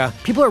 Yeah.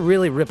 People are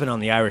really ripping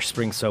on the Irish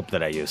Spring soap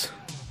that I use.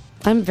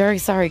 I'm very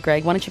sorry,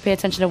 Greg. Why don't you pay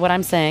attention to what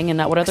I'm saying and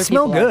not what other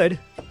people smell good.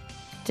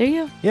 Do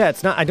you? Yeah,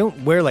 it's not. I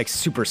don't wear like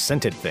super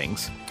scented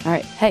things. All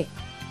right. Hey,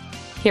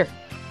 here.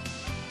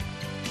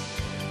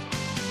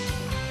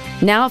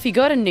 Now, if you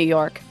go to New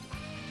York,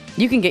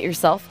 you can get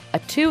yourself a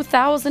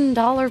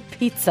 $2,000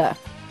 pizza.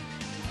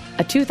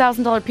 A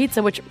 $2,000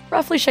 pizza, which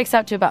roughly shakes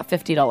out to about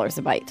 $50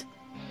 a bite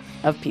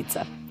of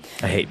pizza.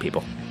 I hate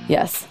people.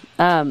 Yes.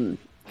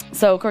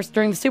 So, of course,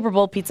 during the Super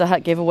Bowl, Pizza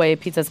Hut gave away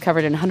pizzas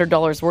covered in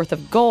 $100 worth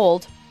of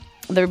gold.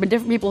 There have been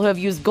different people who have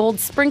used gold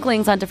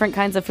sprinklings on different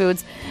kinds of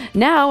foods.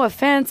 Now, a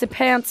fancy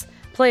pants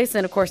place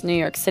in, of course, New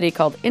York City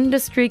called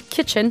Industry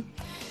Kitchen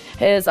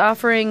is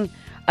offering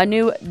a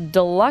new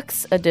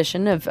deluxe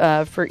edition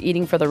of for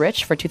eating for the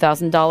rich for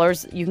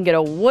 $2,000. You can get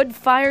a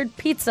wood-fired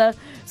pizza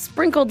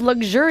sprinkled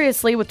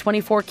luxuriously with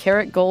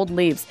 24-karat gold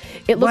leaves.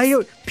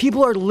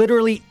 People are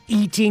literally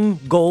eating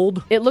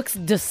gold? It looks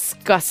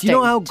disgusting. You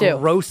know how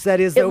gross that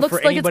is, though, for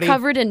anybody? It looks like it's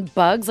covered in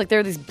bugs. Like there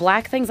are these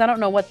black things. I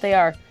don't know what they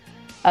are.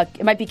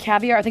 It might be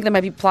caviar. I think there might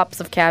be plops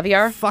of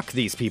caviar. Fuck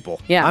these people.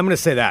 Yeah. I'm going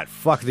to say that.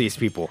 Fuck these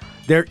people.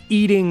 They're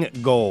eating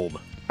gold.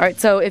 All right,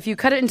 so if you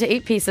cut it into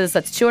 8 pieces,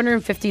 that's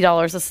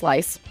 $250 a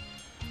slice.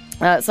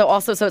 So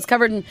it's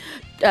covered in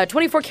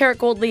 24-karat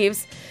gold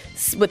leaves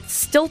with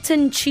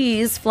Stilton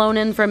cheese flown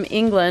in from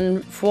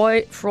England,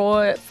 foie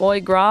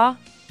gras,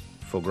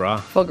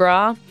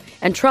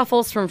 and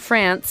truffles from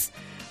France.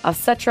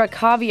 Cetra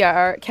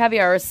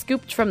caviar is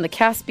scooped from the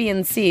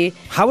Caspian Sea.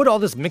 How would all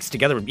this mixed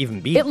together even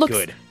be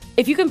good?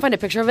 If you can find a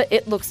picture of it,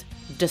 it looks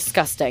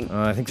disgusting.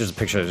 I think there's a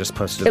picture I just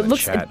posted in the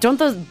chat. Don't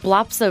those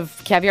blops of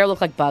caviar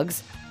look like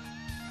bugs?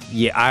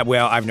 Yeah,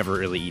 I've never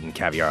really eaten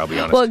caviar, I'll be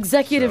honest. Well,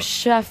 executive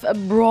chef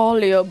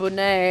Braulio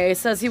Bonet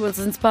says he was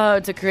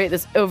inspired to create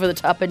this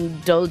over-the-top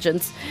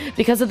indulgence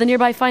because of the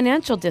nearby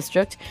financial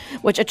district,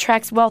 which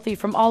attracts wealthy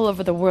from all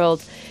over the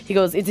world. He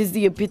goes, it is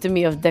the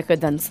epitome of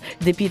decadence.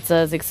 The pizza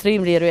is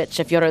extremely rich.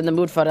 If you're in the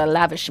mood for a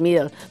lavish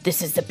meal,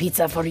 this is the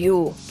pizza for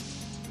you.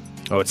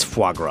 Oh, it's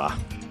foie gras.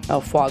 Oh,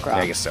 foie gras.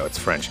 I guess so. It's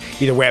French.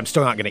 Either way, I'm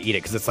still not going to eat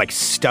it because it's like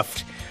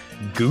stuffed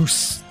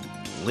goose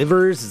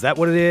livers. Is that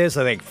what it is?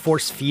 I think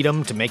force feed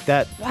them to make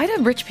that. Why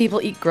do rich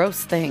people eat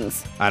gross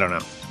things? I don't know.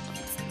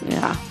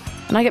 Yeah.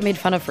 And I get made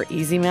fun of for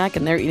Easy Mac,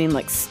 and they're eating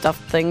like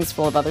stuffed things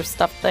full of other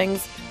stuffed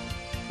things.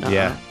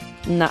 Yeah.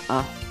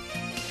 Nuh-uh.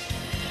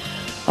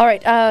 All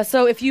right.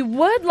 So if you're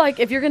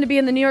going to be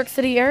in the New York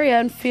City area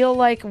and feel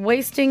like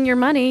wasting your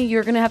money,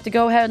 you're going to have to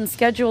go ahead and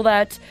schedule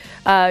that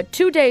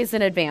 2 days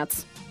in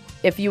advance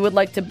if you would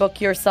like to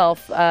book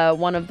yourself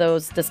one of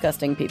those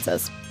disgusting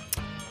pizzas.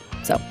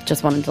 So,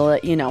 just wanted to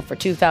let you know, for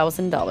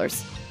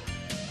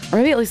 $2,000. Or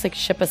maybe at least,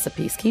 ship us a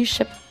piece. Can you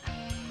ship?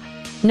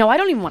 No, I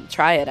don't even want to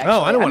try it, actually.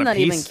 Oh, I don't want a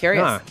piece. I'm not even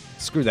curious. Nah,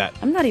 screw that.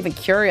 I'm not even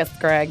curious,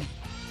 Greg.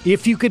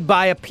 If you could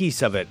buy a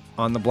piece of it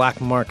on the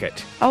black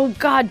market. Oh,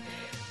 God.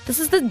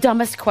 This is the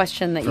dumbest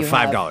question that for you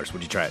have. For $5,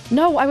 would you try it?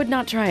 No, I would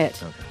not try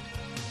it. Okay.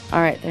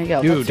 All right, there you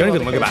go. Dude, don't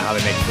even look about how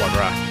they make foie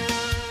gras.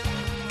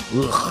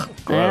 Ugh,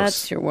 gross.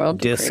 That's your world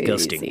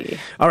disgusting. Crazy.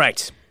 All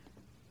right.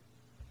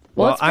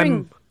 Well,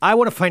 I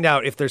want to find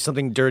out if there's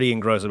something dirty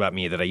and gross about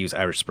me that I use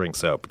Irish Spring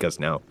soap, because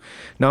now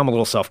I'm a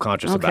little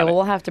self-conscious about it. Okay, well,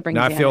 we'll have to bring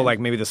Now Dan I feel in. like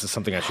maybe this is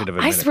something I should have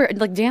admitted. I swear,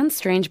 Dan's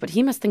strange, but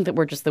he must think that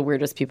we're just the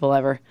weirdest people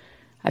ever.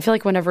 I feel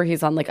like whenever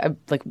he's on,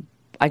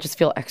 I just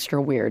feel extra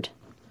weird.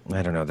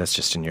 I don't know. That's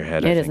just in your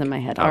head. It is in my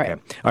head. All right.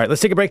 All right,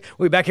 let's take a break.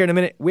 We'll be back here in a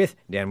minute with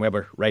Dan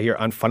Weber right here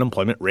on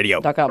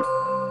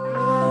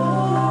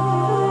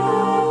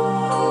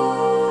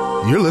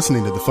funemploymentradio.com. You're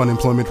listening to the Fun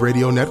Employment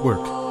Radio Network.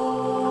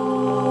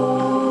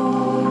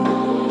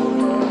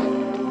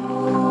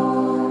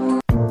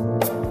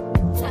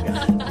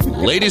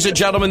 Ladies and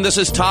gentlemen, this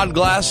is Todd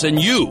Glass,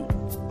 and you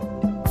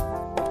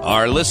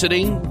are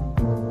listening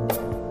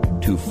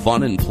to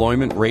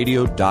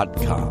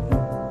funemploymentradio.com.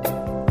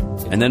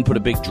 And then put a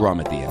big drum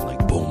at the end,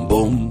 like boom,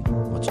 boom.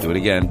 Let's do it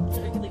again.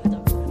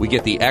 We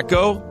get the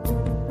echo,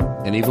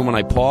 and even when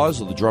I pause,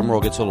 the drum roll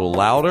gets a little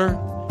louder,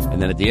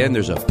 and then at the end,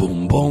 there's a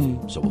boom,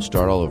 boom. So we'll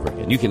start all over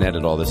again. You can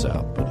edit all this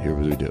out, but here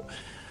we do.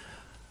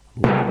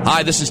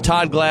 Hi, this is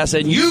Todd Glass,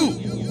 and you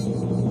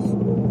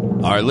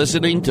are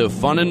listening to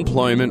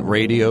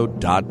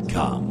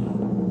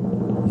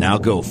funemploymentradio.com. Now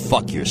go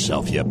fuck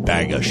yourself, you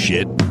bag of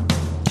shit.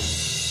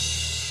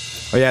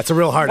 Oh, yeah, it's a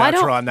real hard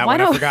outro on that one.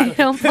 I forgot. Why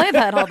don't play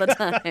that all the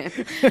time?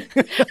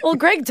 Well,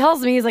 Greg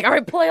tells me, he's like, all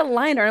right, play a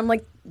liner. I'm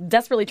like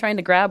desperately trying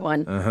to grab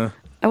one. Uh-huh.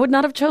 I would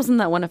not have chosen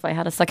that one if I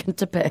had a second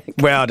to pick.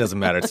 Well, it doesn't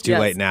matter. It's too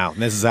Yes. late now.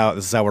 This is how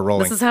we're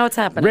rolling. This is how it's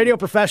happening. Radio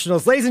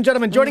professionals. Ladies and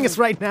gentlemen, joining us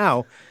right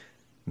now,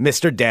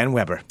 Mr. Dan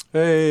Weber.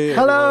 Hey.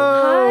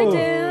 Hello. Hi,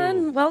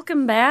 Dan.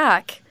 Welcome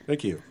back.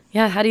 Thank you.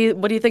 Yeah,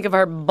 what do you think of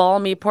our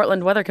balmy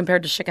Portland weather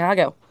compared to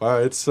Chicago?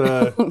 It's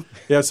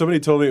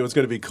somebody told me it was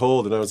going to be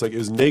cold, and I was like, it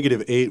was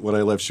 -8 when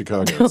I left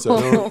Chicago.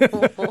 So we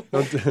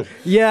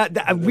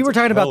were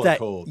talking about that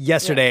cold.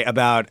 yesterday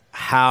about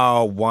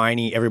how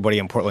whiny everybody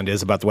in Portland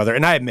is about the weather,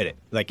 and I admit it.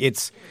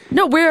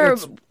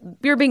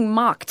 We're being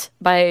mocked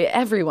by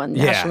everyone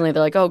nationally.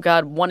 They're like, "Oh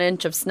God, 1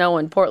 inch of snow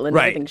in Portland,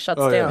 Right. everything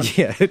shuts Oh, down."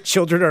 Yeah,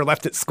 children are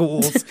left at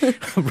schools.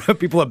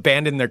 People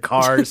abandon their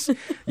cars.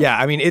 Yeah,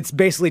 I mean, it's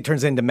basically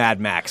turns into Mad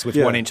Max with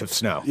 1 inch of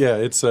snow. yeah,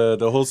 it's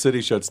the whole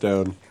city shuts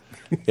down,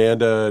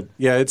 and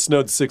it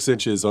snowed 6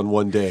 inches on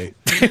one day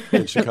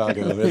in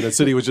Chicago, and the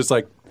city was just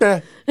like,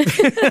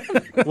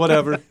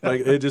 whatever.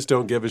 Like they just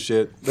don't give a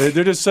shit.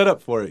 They're just set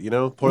up for it, you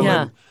know.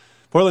 Portland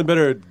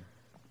better.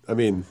 I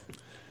mean,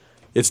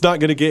 it's not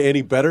going to get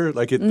any better.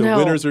 The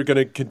winters are going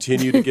to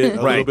continue to get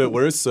a little bit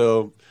worse.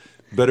 So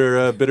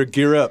better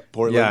gear up,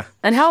 Portland. Yeah.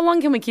 And how long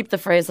can we keep the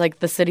phrase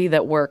the city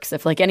that works?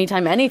 If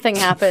anytime anything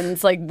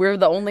happens, we're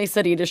the only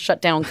city to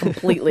shut down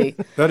completely.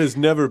 That has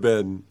never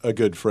been a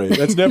good phrase.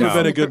 That's never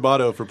been a good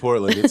motto for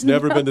Portland. It's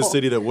never been the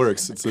city that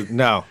works. It's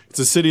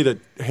a city that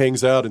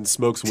hangs out and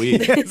smokes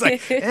weed. It's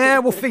like,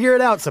 we'll figure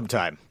it out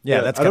sometime.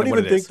 Yeah, that's I kind don't of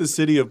even think the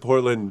city of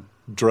Portland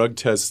drug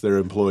tests their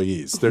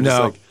employees. They're just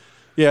No. like,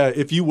 yeah,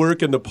 if you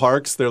work in the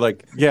parks, they're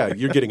like, yeah,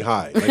 you're getting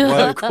high. Like,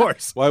 why, Of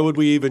course. Why would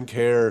we even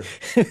care?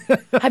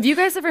 Have you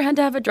guys ever had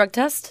to have a drug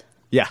test?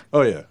 Yeah.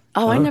 Oh, yeah.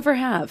 Oh, I never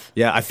have.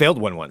 Yeah, I failed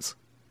one once.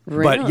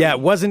 Really? But yeah,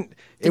 it wasn't.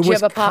 Did it you was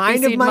have a poppy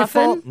kind of seed my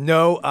muffin? fault.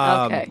 No.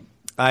 Okay.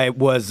 I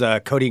was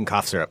codeine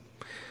cough syrup,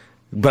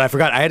 but I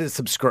forgot I had it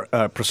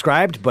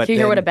prescribed. But Can you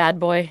hear then- what a bad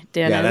boy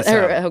Dan Yeah, is? that's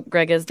Or how-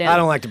 Greg is, Dan? I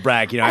don't like to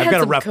brag. I I've had got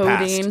a some rough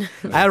codeine.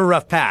 past. I had a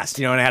rough past,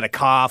 and I had a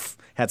cough.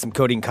 Had some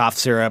codeine cough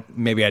syrup.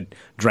 Maybe I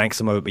drank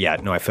some of it, but yeah,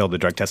 no, I failed the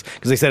drug test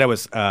because they said I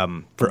was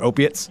for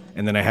opiates,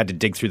 and then I had to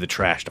dig through the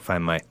trash to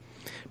find my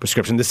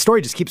prescription. This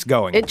story just keeps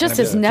going. It just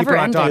And is never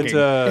people aren't ending.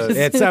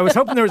 talking. I was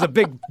hoping there was a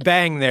big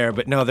bang there,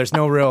 but no, there's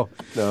no real.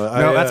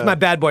 No, that's my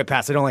bad boy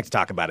past. I don't like to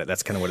talk about it.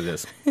 That's kind of what it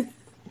is.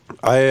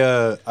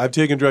 I've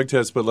taken drug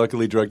tests, but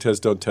luckily drug tests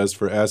don't test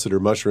for acid or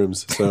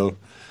mushrooms, so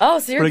Oh,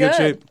 so you're pretty good. good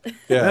shape.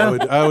 Yeah,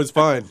 I was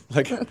fine.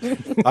 Like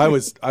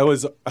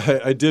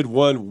I did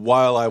one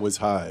while I was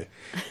high.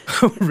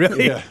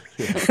 Really? Yeah.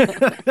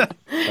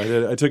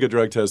 I took a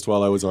drug test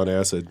while I was on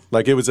acid.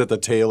 Like it was at the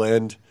tail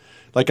end.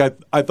 Like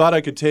I thought I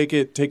could take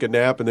a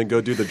nap and then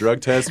go do the drug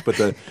test, but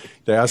the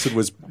acid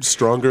was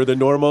stronger than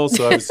normal,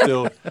 so I was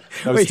still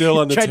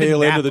on the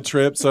tail end of the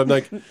trip. So I'm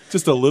like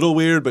just a little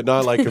weird, but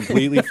not like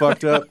completely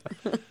fucked up.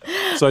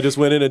 So I just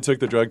went in and took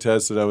the drug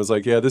test, and I was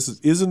like, yeah,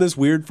 isn't this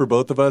weird for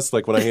both of us?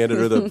 Like when I handed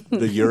her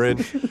the urine,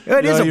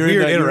 it is a you're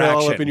weird in that, interaction. You're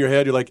all up in your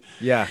head. You're like,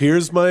 yeah,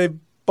 here's my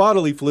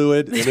bodily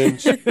fluid, and then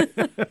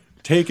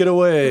take it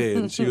away.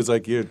 And she was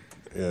like, yeah.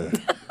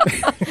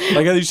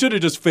 Like you should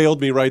have just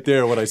failed me right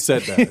there when I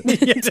said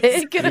that.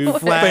 Take it away.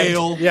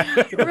 Fail. Yeah.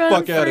 Get the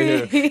fuck out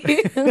of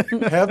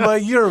here. Have my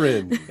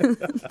urine.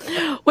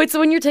 Wait, so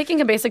when you're taking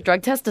a basic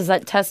drug test, does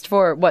that test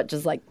for what?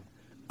 Just like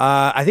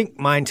I think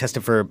mine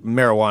tested for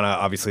marijuana,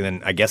 obviously,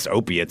 then I guess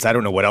opiates. I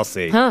don't know what else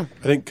they... I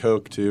think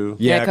coke, too.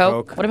 Yeah,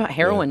 coke. What about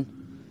heroin?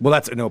 Yeah. Well,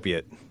 that's an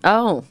opiate.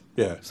 Oh.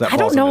 Yeah. So I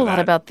don't know a lot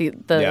about the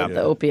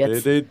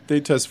opiates. They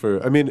test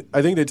for... I mean,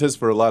 I think they test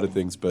for a lot of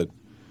things, but...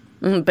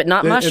 but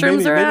not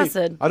mushrooms or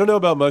acid. I don't know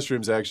about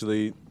mushrooms,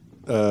 actually.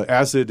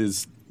 Acid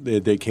is...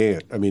 They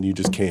can't. I mean, you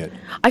just can't.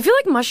 I feel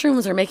like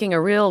mushrooms are making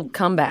a real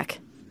comeback.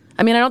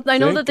 I mean, I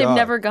know that they've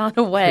never gone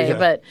away,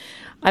 but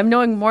I'm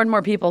knowing more and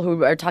more people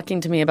who are talking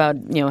to me about,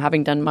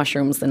 having done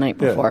mushrooms the night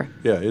before.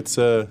 Yeah, it's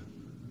they're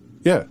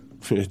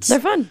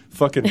fun.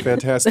 Fucking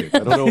fantastic. I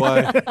don't know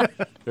why.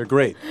 They're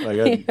great. Like,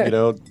 and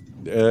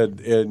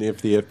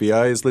if the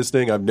FBI is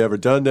listening, I've never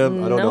done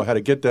them. I don't know how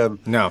to get them.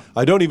 No.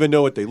 I don't even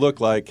know what they look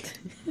like.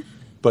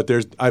 But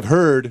I've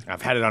had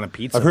it on a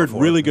pizza. I've heard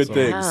before, really good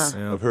things.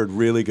 Yeah. I've heard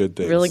really good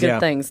things. Really good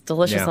things.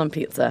 Delicious on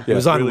pizza. It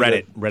was on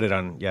really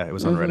Reddit. It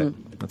was on Reddit.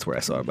 That's where I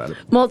saw about it.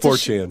 Well,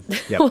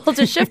 4chan. Well,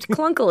 to shift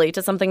clunkily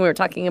to something we were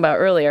talking about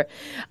earlier,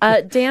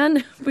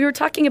 Dan, we were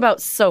talking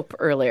about soap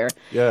earlier.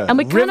 Yeah. And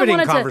we kind of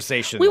wanted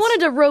conversations. We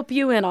wanted to rope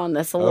you in on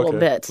this a little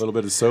bit. A little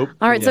bit of soap.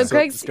 All right, so soap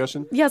Greg's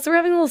discussion. Yeah, so we're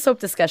having a little soap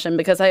discussion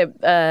because I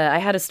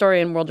had a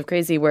story in World of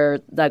Crazy where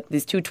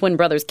these two twin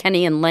brothers,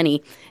 Kenny and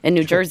Lenny, in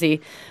New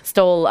Jersey,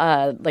 stole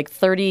like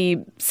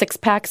 36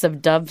 packs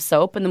of Dove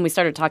soap, and then we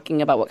started talking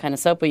about what kind of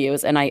soap we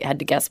use, and I had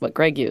to guess what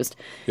Greg used.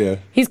 Yeah.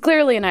 He's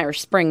clearly an Irish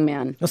Spring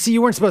man. Well, see,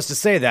 you weren't supposed to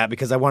say that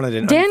because I wanted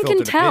an Dan can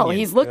unfiltered tell. opinion.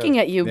 He's looking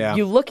at you. Yeah.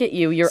 You look at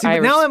you. You're See,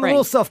 Irish but now I'm a Spring.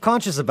 little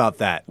self-conscious about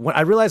that.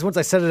 I realized once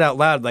I said it out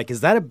loud, like,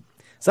 is that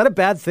a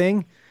bad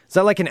thing? Is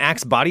that like an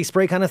Axe body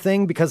spray kind of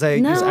thing because I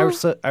use Irish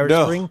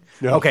Spring?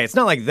 No. Okay, it's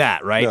not like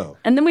that, right? No.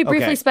 And then we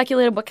briefly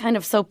speculated what kind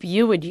of soap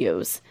you would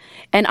use.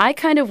 And I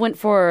kind of went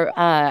for,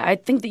 I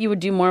think that you would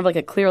do more of like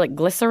a clear, like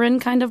glycerin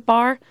kind of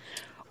bar,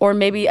 or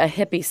maybe a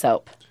hippie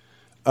soap.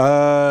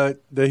 The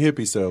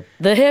hippie soap.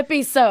 The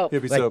hippie soap.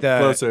 Hippie Like soap. the-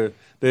 Closer.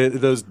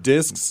 Those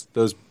discs.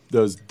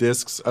 Those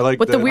discs. I like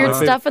With the weird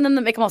stuff in them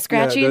that make them all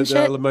scratchy and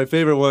shit. My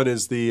favorite one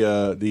is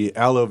the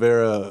aloe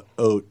vera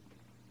oat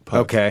puff.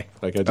 Okay.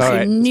 Like I just, All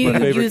right. knew it's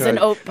my you'd favorite use an kind.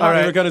 oat puff. My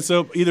favorite kind of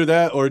soap. Either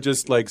that or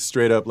just like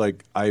straight up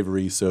like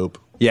ivory soap.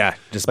 Yeah,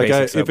 just Like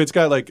basic soap. if it's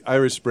got like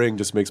Irish Spring,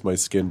 just makes my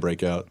skin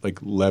break out. Like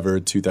Lever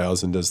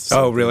 2000 does. The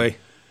Oh, same really? thing.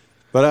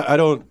 But I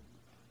don't.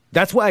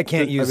 That's why I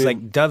can't use mean-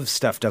 like Dove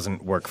stuff.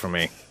 Doesn't work for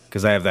me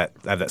because I have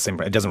that same.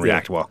 It doesn't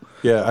react well.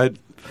 Yeah,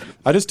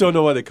 I just don't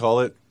know why they call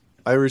it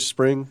Irish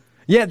Spring.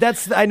 Yeah,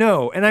 I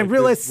know, and I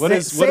realized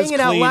saying it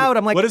out loud.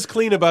 I'm like, what is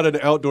clean about an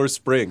outdoor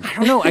spring? I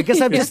don't know. I guess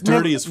I've It's just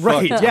dirty as fuck.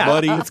 Right? It's Yeah,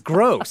 muddy. it's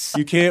gross.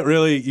 You can't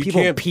really. You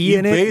People can't pee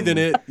in it bathe in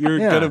it. You're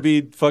Yeah. gonna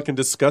be fucking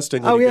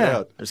disgusting when Oh you get yeah,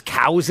 out. there's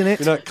cows in it.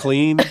 You're not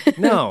clean.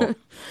 No.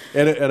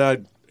 and I,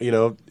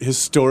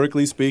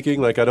 historically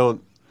speaking, like I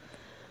don't.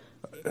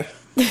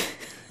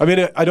 I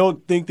mean, I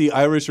don't think the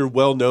Irish are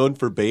well known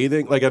for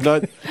bathing. Like I'm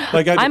not.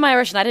 Like I'm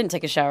Irish and I didn't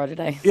take a shower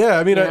today. Yeah,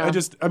 I mean, Yeah.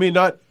 I mean,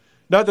 not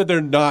that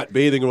they're not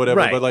bathing or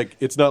whatever, Right. but like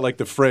it's not like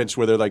the French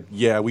where they're like,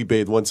 yeah, we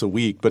bathe once a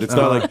week, but it's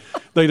not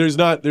like there's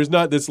not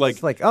this like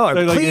It's like, oh, I'm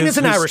clean as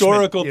an Irishman,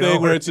 historical you know?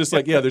 thing where it's just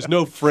like, yeah, there's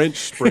no French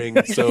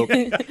spring, so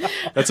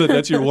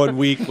that's your 1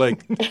 week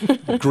like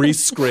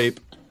grease scrape.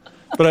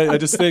 But I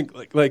just think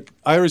like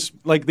Irish,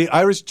 like the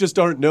Irish just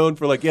aren't known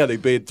for like, yeah, they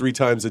bathe 3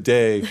 times a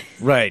day,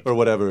 Right. or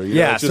whatever. You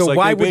Yeah, know? It's just so like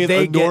why they would bathe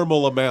they a get-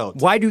 normal amount?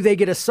 Why do they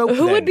get a soap? Who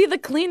then? would be the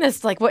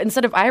cleanest? Like what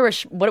instead of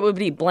Irish, what it would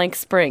be blank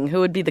spring? Who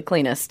would be the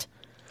cleanest?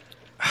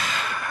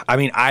 I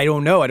mean, I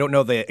don't know. I don't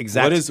know the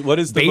exact What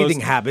is the bathing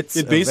most, habits.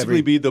 It'd of basically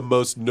every- be the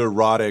most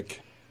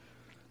neurotic,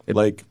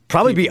 like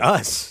probably be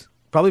us.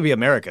 Probably be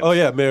Americans. Oh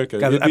yeah, America.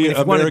 God, It'd I mean, be if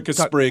you wanna America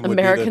talk- Spring. Would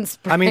American be the,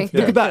 spring. I mean,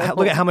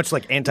 look at how much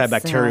like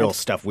antibacterial sad.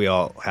 stuff we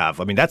all have.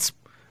 I mean, it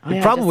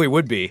yeah, probably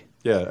would be.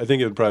 Yeah, I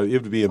think it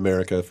would be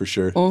America for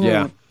sure.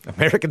 Yeah,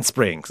 American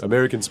Springs.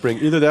 American Spring.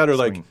 Either that or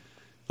like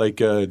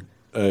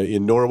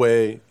in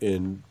Norway,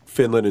 in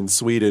Finland, and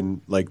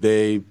Sweden, like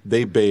they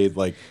bathe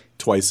like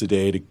twice a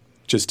day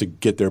just to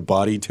get their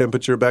body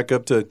temperature back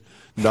up to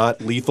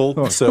not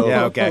lethal. So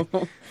Yeah, okay.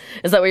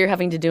 Is that what you're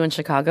having to do in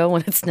Chicago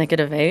when it's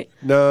 -8?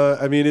 No,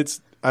 I mean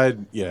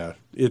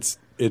It's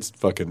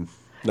fucking.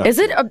 Not Is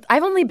it?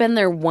 I've only been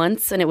there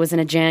once, and it was in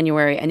a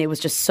January, and it was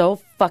just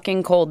so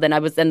fucking cold.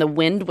 And the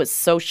wind was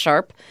so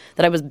sharp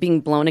that I was being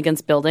blown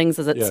against buildings.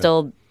 Is it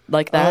still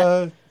like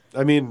that?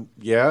 I mean,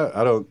 yeah.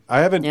 I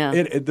haven't. Yeah.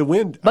 The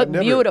wind, but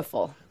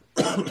beautiful.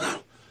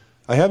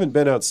 I haven't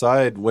been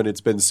outside when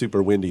it's been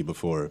super windy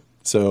before,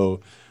 so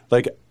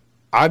like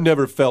I've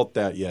never felt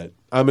that yet.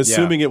 I'm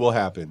assuming it will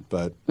happen,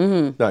 but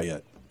not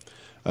yet.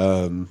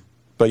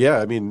 But yeah,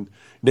 I mean,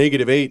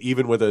 -8,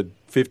 even with a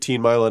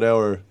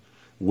 15-mile-an-hour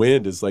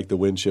wind, is like the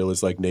wind chill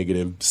is like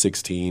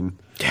 -16.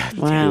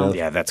 Wow. You know?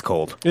 Yeah, that's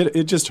cold.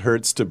 It just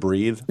hurts to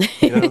breathe.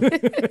 You know?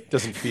 It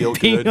doesn't feel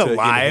Being good to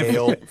alive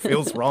inhale.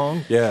 feels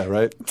wrong. Yeah,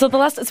 right. So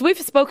we've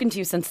spoken to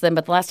you since then,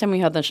 but the last time we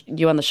had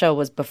you on the show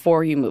was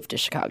before you moved to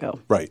Chicago.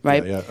 Right.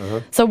 Right. Yeah. Uh-huh.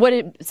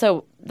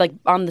 So like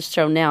on the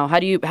show now, how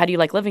do you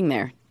like living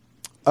there?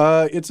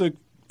 It's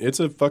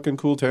a fucking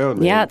cool town,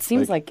 man. Yeah, it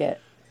seems like it.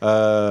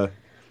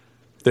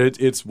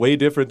 It's way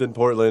different than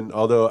Portland.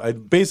 Although I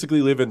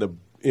basically live in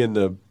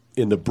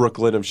the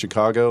Brooklyn of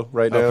Chicago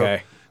right now.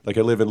 Okay. Like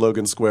I live in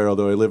Logan Square,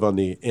 although I live on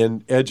the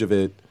edge of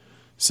it.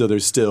 So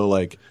there's still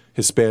like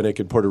Hispanic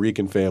and Puerto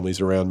Rican families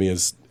around me,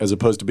 as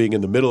opposed to being in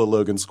the middle of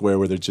Logan Square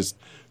where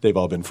they've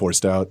all been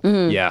forced out.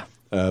 Yeah.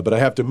 But I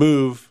have to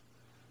move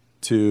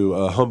to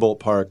Humboldt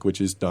Park,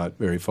 which is not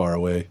very far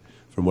away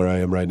from where I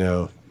am right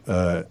now.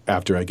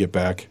 After I get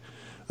back.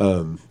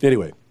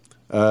 Anyway,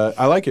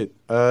 I like it.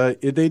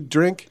 They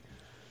drink.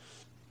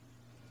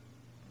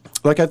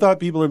 Like, I thought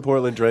people in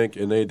Portland drank,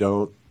 and they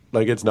don't.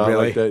 Like, it's not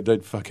Really? like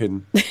that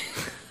fucking...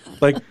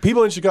 Like,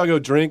 people in Chicago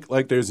drink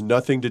like there's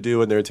nothing to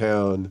do in their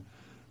town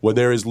when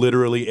there is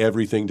literally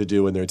everything to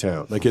do in their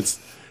town. Like, it's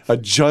a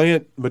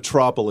giant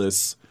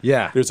metropolis.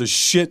 Yeah. There's a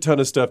shit ton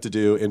of stuff to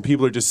do, and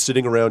people are just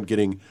sitting around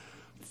getting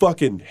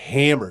fucking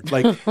hammered.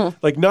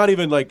 Like, not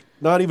even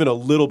a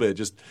little bit.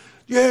 Just,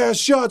 yeah,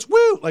 shots,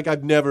 woo! Like,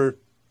 I've never...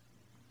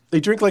 They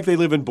drink like they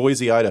live in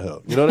Boise,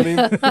 Idaho. You know what I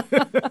mean?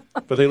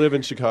 But they live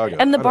in Chicago.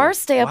 And the bars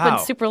stay open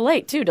super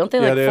late too, don't they?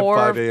 Yeah, Like they have 4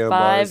 5 a.m. 5,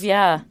 bars.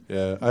 yeah.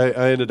 Yeah,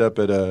 I ended up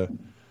at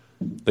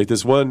like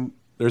this one.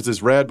 There's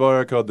this rad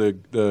bar called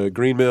the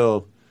Green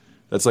Mill.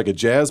 That's like a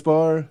jazz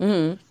bar,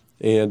 and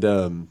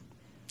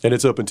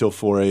it's open till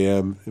 4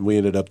 a.m. And we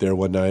ended up there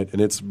one night, and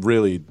it's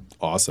really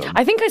awesome.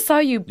 I think I saw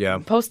you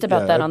post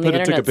about that on the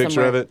internet I took a picture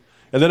somewhere. of it,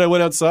 and then I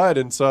went outside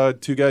and saw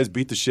 2 guys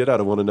beat the shit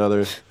out of one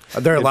another. Are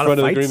there a lot in front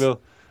of the fights? Green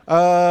Mill.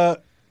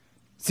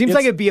 Seems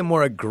like it'd be a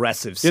more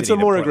aggressive city. It's a than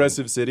more Portland.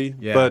 aggressive city,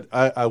 Yeah. but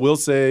I will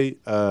say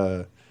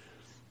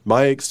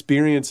my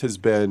experience has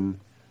been,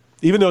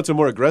 even though it's a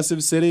more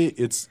aggressive city,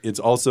 it's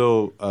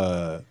also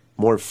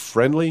more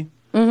friendly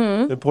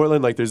than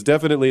Portland. Like there's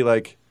definitely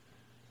like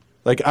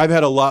I've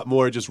had a lot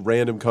more just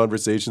random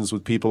conversations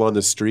with people on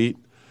the street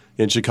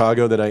in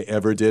Chicago than I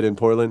ever did in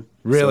Portland.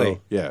 Really?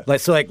 So, yeah.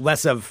 Like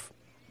less of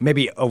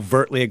maybe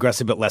overtly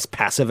aggressive, but less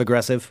passive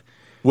aggressive.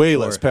 Way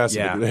less passive.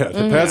 yeah. Yeah,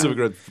 the passive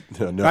aggressive.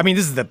 No. I mean,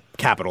 this is the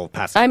capital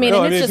passive. I mean,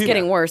 No, and I it's mean, just people-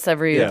 getting worse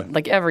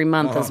every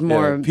month is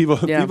more. People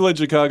in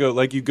Chicago,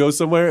 like you go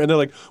somewhere and they're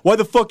like, "Why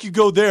the fuck you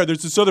go there?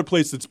 There's this other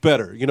place that's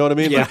better." You know what I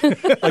mean? Yeah.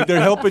 Like they're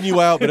helping you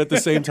out, but at the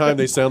same time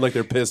they sound like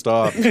they're pissed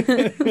off.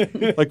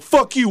 Like,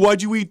 "Fuck you!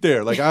 Why'd you eat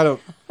there?" Like I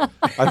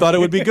thought it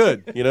would be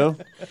good. You know?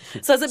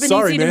 So has it been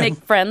Sorry, easy to man.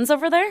 make friends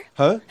over there?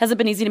 Huh? Has it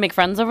been easy to make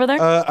friends over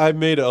there? I've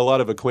made a lot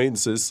of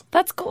acquaintances.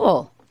 That's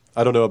cool.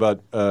 I don't know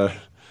about.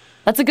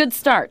 That's a good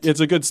start. It's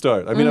a good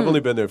start. I mean, I've only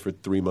been there for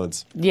 3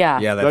 months.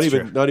 Yeah. yeah, that's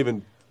true. Not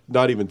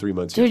even 3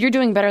 months. Dude, yet. you're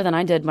doing better than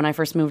I did when I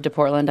first moved to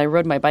Portland. I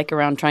rode my bike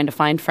around trying to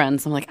find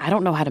friends. I'm like, I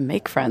don't know how to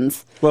make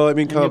friends. Well, I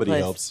mean, in a new comedy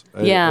place. helps.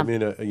 Yeah. I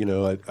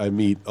mean, I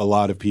meet a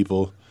lot of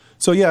people.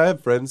 So, yeah, I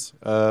have friends.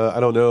 I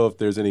don't know if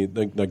there's any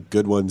like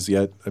good ones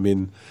yet. I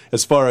mean,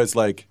 as far as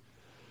like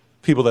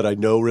people that I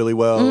know really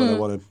well and I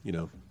want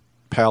to,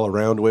 pal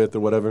around with or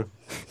whatever.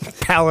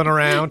 Palling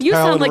around. You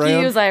sound like around. you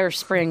use Irish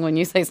Spring when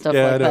you say stuff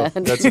Yeah, I like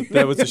know. that.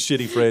 That was a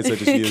shitty phrase I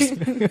just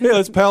used. Hey,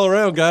 let's pal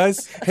around,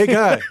 guys. Hey,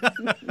 guy,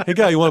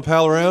 you want to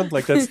pal around?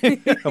 Like, that's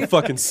how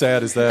fucking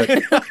sad is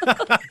that?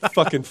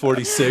 Fucking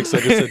 46. I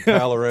just said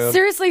pal around.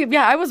 Seriously,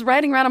 yeah, I was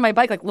riding around on my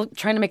bike, like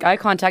trying to make eye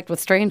contact with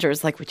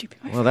strangers. Like, would you be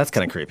my friend? Well, that's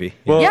kind of creepy.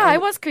 Well, Yeah, I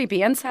was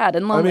creepy and sad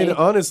and lonely. I mean,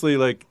 honestly,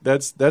 like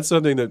that's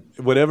something that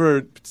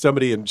whenever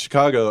somebody in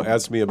Chicago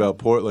asks me about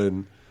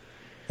Portland,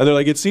 and they're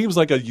like, "It seems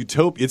like a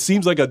utopia. It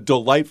seems like a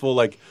delightful,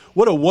 like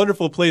what a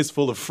wonderful place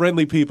full of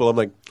friendly people." I'm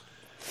like,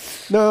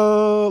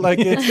 no, like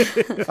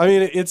it's. I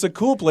mean, it's a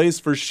cool place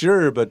for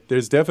sure, but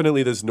there's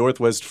definitely this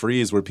Northwest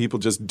freeze where people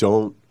just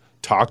don't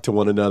talk to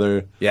one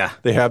another. Yeah.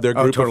 they have their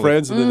group of totally.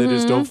 friends, and then they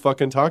just don't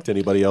fucking talk to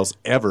anybody else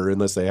ever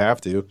unless they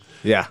have to.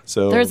 Yeah.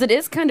 So it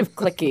is kind of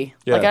clicky.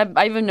 Yeah. Like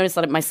I even noticed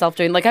that myself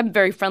doing. Like I'm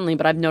very friendly,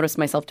 but I've noticed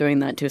myself doing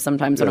that too.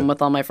 Sometimes when Yeah. I'm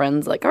with all my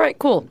friends, like, all right,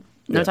 cool,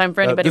 no time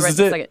for anybody This right is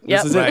this it. second. This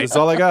Yep. is it. That's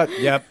all I got.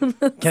 Yep.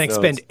 Can't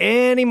expend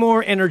any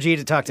more energy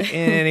to talk to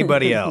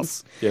anybody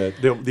else. Yeah.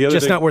 The other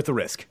Just thing, not worth the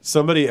risk.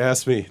 somebody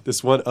asked me,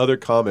 this one other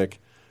comic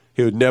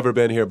who had never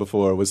been here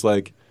before was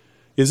like,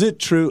 is it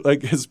true?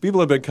 Like, because people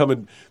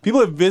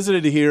have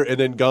visited here and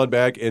then gone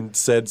back and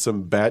said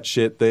some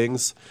batshit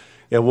things.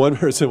 And one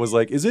person was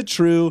like, is it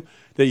true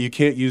that you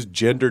can't use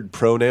gendered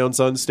pronouns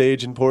on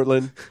stage in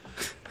Portland?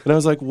 And I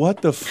was like,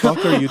 what the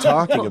fuck are you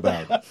talking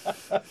about?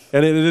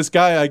 And this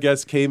guy, I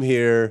guess, came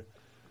here,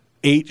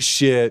 ate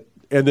shit,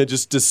 and then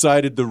just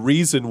decided the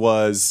reason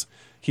was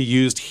he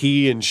used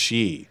he and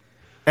she.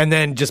 And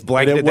then just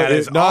blanketed that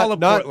as all of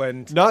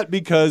Portland. Not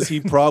because he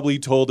probably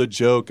told a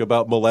joke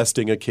about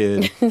molesting a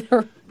kid.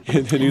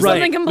 And then he's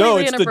Something like, completely no,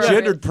 it's the inappropriate.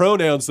 gendered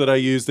pronouns that I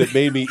use that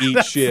made me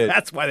eat shit.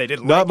 That's why they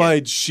didn't Not like my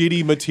it.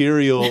 shitty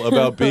material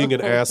about being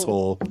an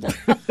asshole.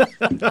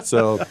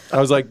 So I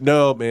was like,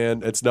 no,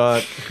 man, it's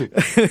not.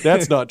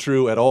 That's not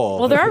true at all.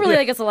 Well, there are really,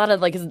 I guess, a lot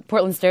of like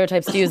Portland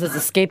stereotypes to use as a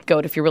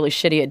scapegoat if you're really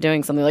shitty at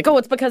doing something. Like, oh,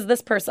 it's because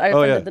this person. I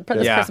offended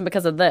this person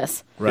because of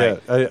this. Right.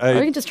 Yeah, Or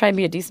you can just try and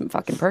be a decent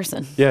fucking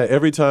person. yeah,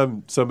 every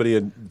time somebody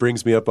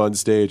brings me up on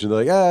stage and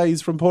they're like,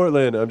 he's from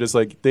Portland, I'm just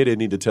like, they didn't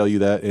need to tell you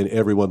that, and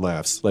everyone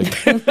laughs.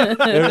 Like,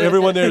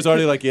 everyone there is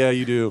already like, yeah,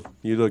 you do.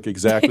 You look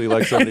exactly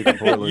like somebody from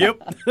Portland.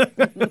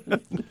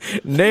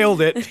 Yep.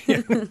 Nailed it.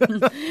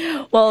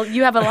 Well,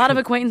 you have a lot of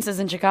acquaintances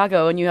in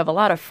Chicago, and you have a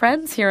lot of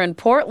friends here in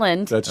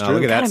Portland. That's Oh, true.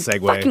 look at that I'm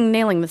segue. fucking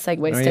nailing the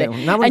segues today.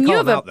 Not when and you you call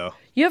have them a out, though.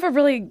 you have a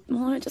really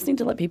I just need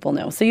to let people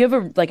know. So you have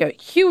a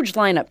huge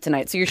lineup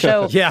tonight. So your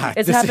show Yeah,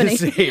 is this happening.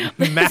 is a This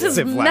is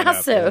massive lineup.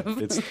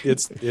 massive.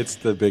 It's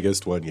the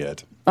biggest one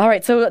yet. All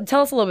right, so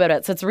tell us a little bit about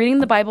it. So it's Reading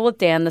the Bible with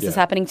Dan. This is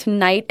happening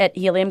tonight at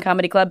Helium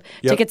Comedy Club.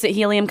 Yep. Tickets at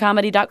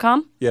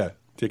heliumcomedy.com. Yeah,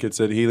 tickets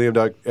at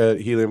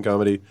Helium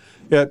Comedy.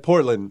 Yeah,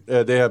 Portland.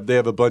 They have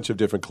a bunch of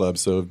different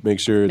clubs, so make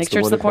sure it's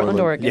the Portland,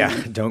 Oregon.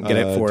 Yeah, don't get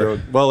it for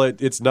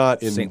it's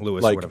not in St. Louis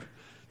or like, whatever.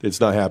 it's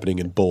not happening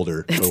in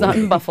Boulder. It's not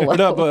in Buffalo.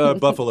 Not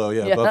Buffalo,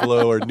 yeah,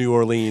 Buffalo or New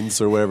Orleans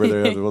or wherever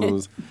they have one of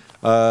those.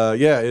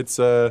 It's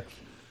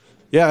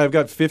I've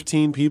got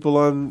 15 people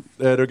on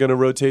that are going to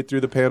rotate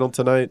through the panel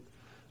tonight.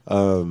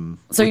 So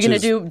you're going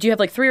to do you have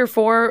like 3 or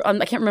 4?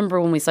 I can't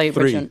remember when we saw you,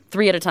 Three.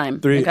 3 at a time.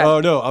 3. Okay. Oh,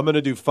 no, I'm going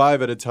to do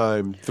 5 at a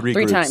time, 3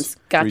 3 groups. times.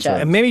 Gotcha. 3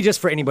 times. And maybe just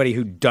for anybody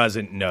who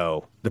doesn't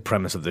know the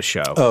premise of the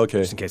show. Oh, okay.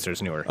 Just in case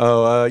there's newer.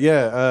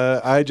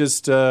 I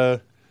just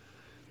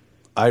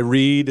I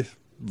read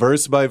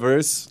verse by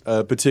verse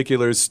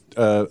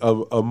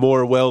a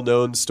more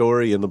well-known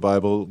story in the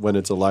Bible when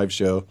it's a live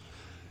show,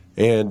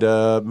 and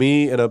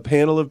me and a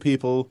panel of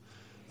people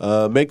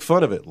make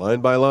fun of it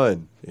line by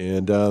line,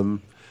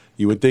 and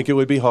you would think it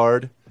would be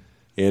hard,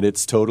 and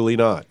it's totally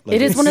not. Like,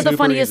 It is it's one of the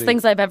super funniest easy.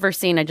 things I've ever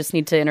seen. I just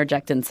need to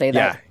interject and say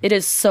that. Yeah. It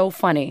is so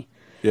funny.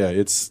 Yeah,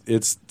 it's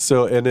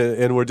so,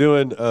 and we're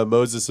doing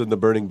Moses and the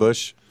Burning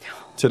Bush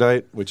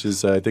tonight, which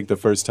is I think the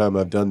first time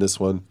I've done this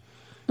one.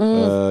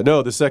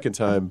 No, the second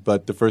time,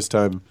 but the first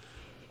time,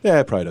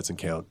 it probably doesn't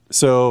count.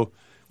 So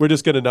we're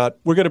just gonna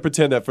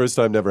pretend that first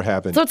time never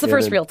happened. So it's the And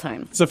first then real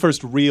time. It's the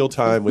first real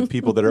time with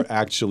people that are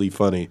actually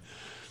funny.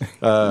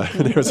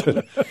 There was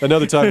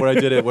another time where I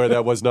did it where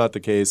that was not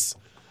the case.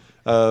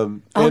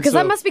 Because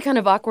that must be kind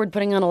of awkward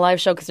putting on a live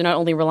show because you're not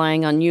only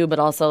relying on you, but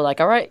also like,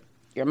 all right,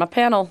 you're my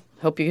panel.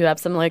 Hope you have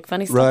some like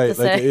funny stuff to Right,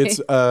 say. like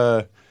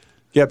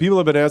it's people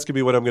have been asking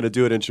me when I'm going to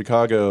do it in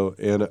Chicago,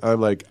 and I'm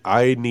like,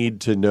 I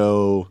need to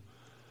know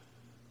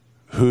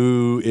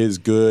who is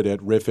good at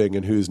riffing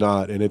and who's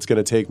not, and it's going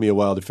to take me a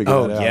while to figure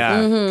that out.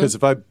 yeah. Because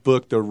if I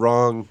book the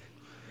wrong,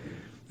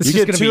 This you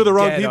is get gonna 2 be of the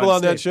wrong dead people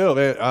on that stage. show,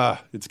 man.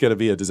 It's going to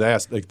be a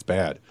disaster. Like, it's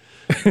bad.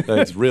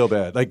 It's real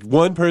bad. Like,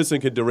 one person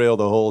can derail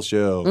the whole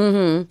show.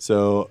 Mm-hmm.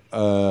 So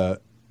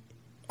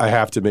I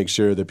have to make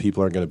sure that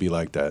people aren't going to be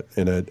like that.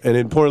 And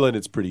in Portland,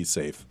 it's pretty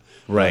safe.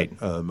 Right.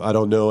 I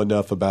don't know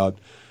enough about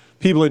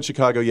people in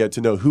Chicago yet to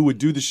know who would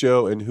do the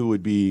show and who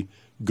would be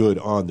good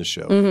on the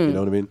show. Mm-hmm. You know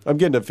what I mean? I'm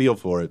getting a feel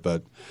for it,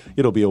 but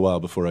it'll be a while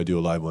before I do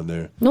a live one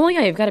there. No, yeah,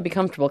 you've got to be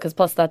comfortable because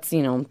plus that's,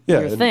 your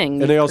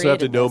thing. And they You've also have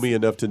to created know this. me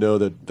enough to know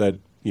that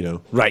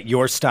Right,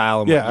 your style.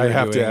 And yeah, what I you're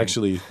have to doing.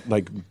 actually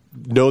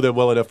know them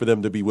well enough for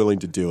them to be willing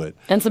to do it.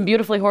 And some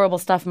beautifully horrible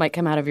stuff might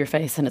come out of your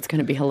face and it's going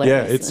to be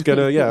hilarious. Yeah, it's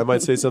gonna. I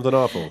might say something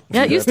awful.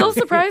 Yeah, you still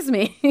surprise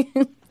me.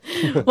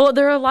 Well,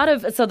 there are a lot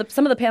of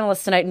some of the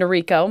panelists tonight.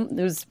 Noriko,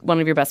 who's one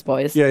of your best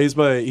boys. Yeah, he's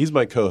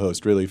my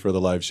co-host really for the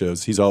live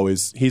shows. He's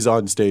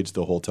on stage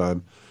the whole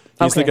time.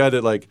 He's the Okay. guy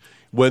that like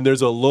when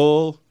there's a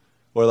lull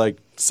or like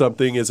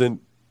something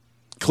isn't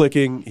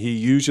clicking, he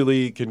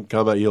usually can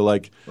come out.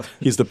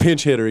 He's the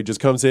pinch hitter. He just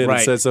comes in and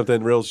Right. says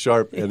something real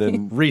sharp and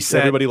then Reset,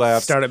 everybody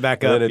laughs. start it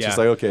back and up, then it's just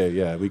yeah. like, okay,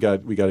 yeah, we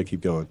got to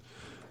keep going.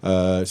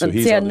 So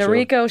he's yeah, on the show.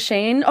 Noriko,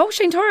 Shane. Oh,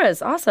 Shane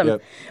Torres, awesome.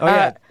 Yep. Oh,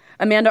 yeah.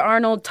 Amanda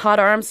Arnold, Todd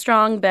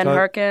Armstrong, Ben Todd-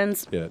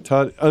 Harkins. Yeah,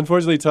 Todd.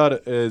 Unfortunately,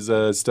 Todd is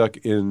stuck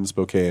in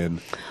Spokane.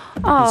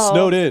 He's Oh,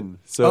 snowed in.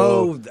 So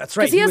Oh, that's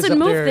right. because he was hasn't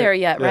up moved there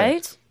yet, Yeah.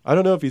 right? I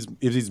don't know if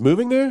he's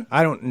moving there.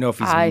 I don't know if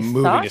he's I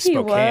moving thought to he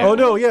Spokane. was. Oh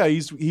no, yeah,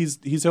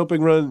 he's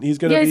helping run. He's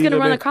gonna Yeah, he's be gonna the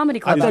run ma- a comedy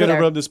club He's up gonna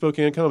there. run the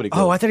Spokane Comedy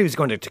Club. Oh, I thought he was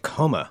going to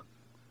Tacoma.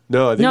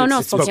 No, I think No,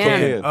 it's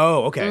Spokane.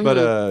 Oh, okay. But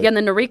Yeah, and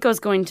then Noriko's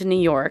going to New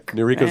York.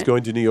 Noriko's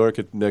going to New York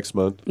next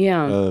month.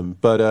 Yeah.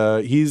 But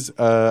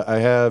I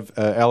have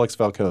Alex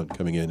Falcone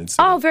coming in.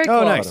 Oh, very cool.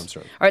 Oh, nice.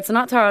 All right, so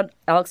not Todd,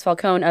 Alex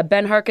Falcone,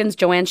 Ben Harkins,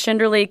 Joanne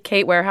Schinderly,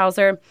 Kate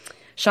Warehouser,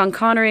 Sean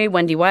Connery,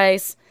 Wendy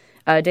Weiss,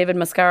 David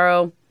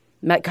Mascaro,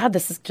 Matt, God,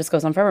 just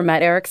goes on forever,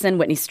 Matt Erickson,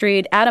 Whitney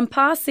Street, Adam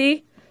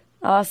Posse,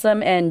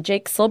 awesome, and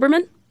Jake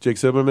Silberman.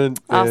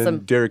 Awesome.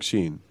 And Derek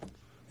Sheen.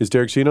 Is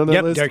Derek Sheen on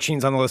that list? Derek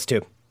Sheen's on the list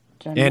too.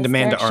 And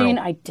Amanda Derek Sheen,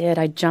 Arnold. I did.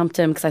 I jumped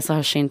him because I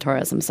saw Shane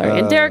Torres. I'm sorry.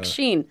 And Derek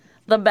Sheen,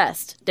 the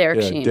best.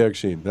 Derek Sheen. Derek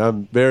Sheen.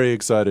 I'm very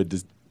excited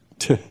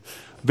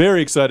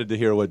to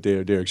hear what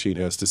Derek Sheen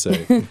has to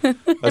say,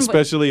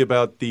 especially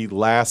about the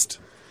last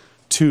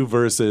two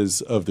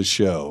verses of the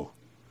show,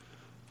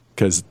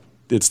 because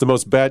it's the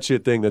most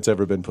batshit thing that's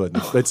ever been put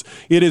in.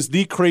 It is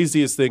the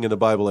craziest thing in the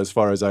Bible as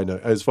far as I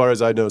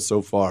know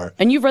so far.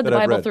 And you've read the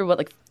Bible through what,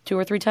 like 2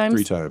 or 3 times?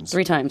 3 times.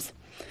 3 times.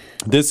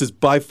 This is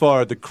by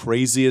far the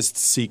craziest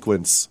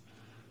sequence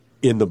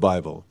in the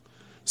Bible.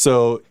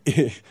 So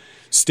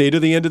stay to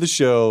the end of the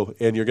show,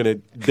 and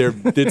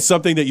it's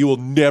something that you will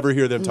never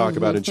hear them talk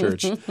about in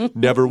church.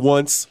 Never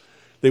once.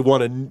 They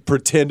want to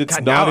pretend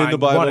it's not in the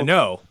Bible. I want to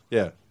know.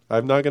 Yeah.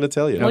 I'm not going to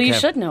tell you. Well, you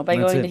should know by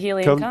going to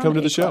Helium Comedy Come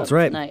to the show. Club That's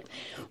right. tonight.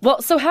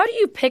 Well, so how do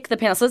you pick the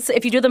panel? So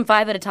if you do them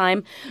 5 at a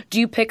time, do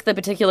you pick the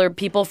particular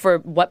people for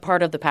what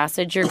part of the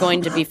passage you're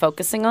going to be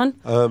focusing on?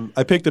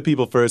 I pick the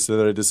people first, and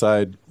then I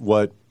decide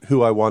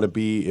who I want to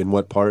be in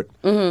what part.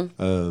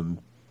 Mm-hmm.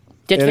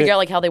 Do you have to figure out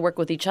like how they work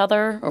with each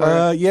other?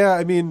 Or? Yeah,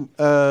 I mean,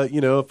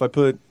 if I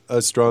put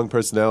a strong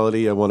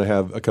personality, I want to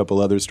have a couple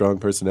other strong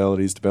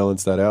personalities to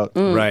balance that out.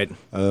 Right.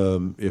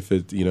 If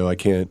I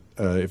can't.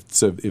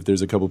 If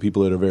there's a couple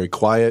people that are very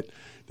quiet,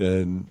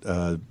 then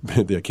I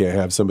can't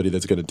have somebody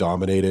that's going to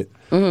dominate it.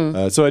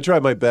 Mm-hmm. So I try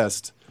my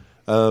best.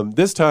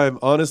 This time,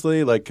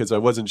 honestly, because I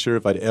wasn't sure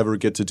if I'd ever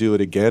get to do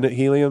it again at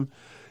Helium,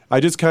 I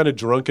just kind of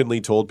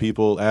drunkenly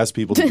asked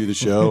people to do the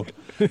show.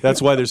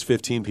 That's why there's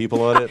 15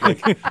 people on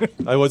it.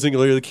 I wasn't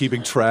really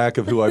keeping track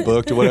of who I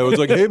booked or what. I was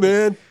like, hey,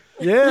 man,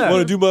 want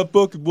to do my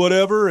book,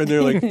 whatever? And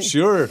they're like,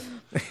 sure.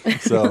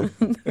 So,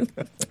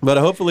 but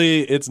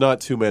hopefully it's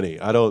not too many.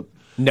 I don't.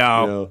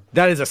 No,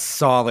 that is a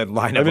solid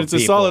lineup. I mean, it's a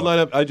solid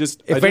lineup.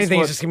 If anything,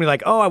 it's just gonna be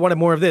like, oh, I wanted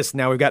more of this.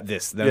 Now we've got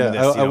this. Then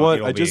this,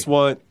 I just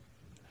want.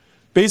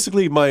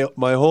 Basically, my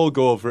whole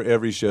goal for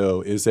every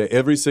show is that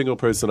every single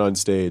person on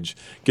stage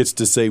gets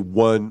to say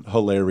one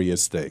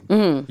hilarious thing.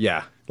 Mm-hmm.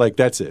 Yeah,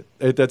 that's it.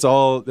 That's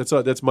all.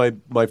 That's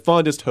my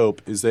fondest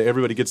hope is that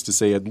everybody gets to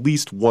say at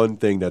least one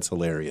thing that's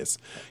hilarious.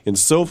 And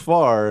so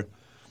far,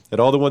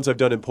 at all the ones I've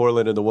done in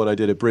Portland and the one I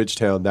did at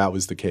Bridgetown, that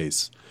was the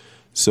case.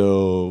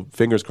 So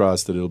fingers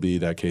crossed that it'll be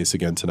that case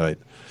again tonight.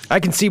 I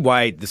can see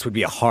why this would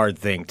be a hard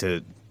thing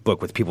to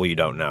book with people you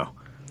don't know.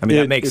 I mean,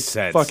 that makes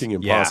sense. It's fucking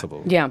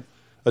impossible. Yeah.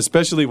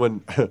 Especially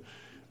when,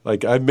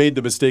 I've made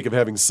the mistake of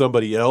having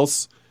somebody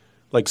else,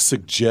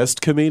 suggest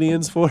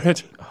comedians for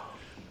it.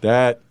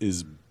 That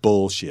is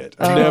bullshit.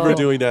 I'm never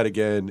doing that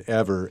again,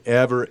 ever,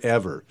 ever,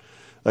 ever.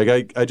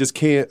 I just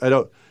can't,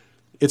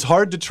 it's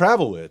hard to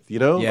travel with,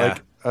 Yeah.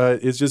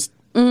 It's just,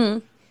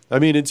 I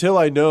mean, until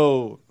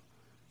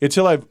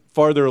I'm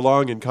farther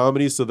along in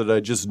comedy so that I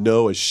just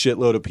know a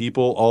shitload of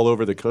people all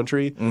over the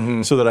country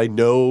so that I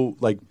know,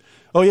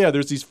 oh, yeah,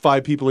 there's these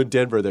 5 people in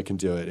Denver that can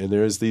do it, and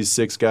there's these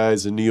 6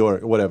 guys in New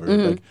York, whatever.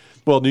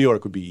 New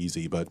York would be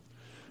easy, but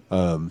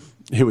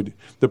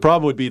the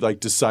problem would be,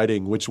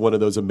 deciding which one of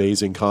those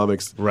amazing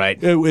comics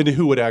right, and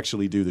who would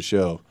actually do the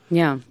show.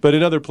 Yeah. But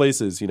in other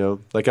places,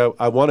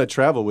 I want to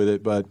travel with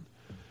it, but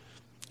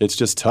it's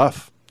just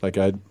tough.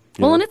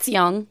 And it's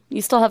young.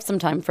 You still have some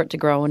time for it to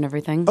grow and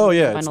everything. Oh,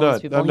 yeah, it's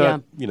not. I'm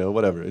not,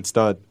 whatever. It's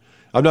not.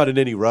 I'm not in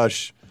any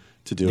rush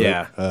to do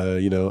it.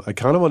 I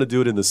kind of want to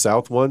do it in the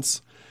South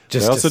once.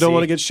 I also don't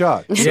want to get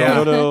shot. So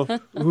I don't know.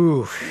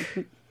 Ooh.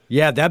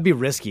 Yeah, that'd be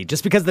risky.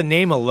 Just because the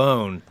name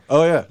alone.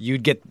 Oh, yeah.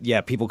 You'd get,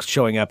 people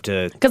showing up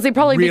to. Because they'd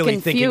probably really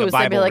be confused.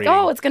 They'd be like,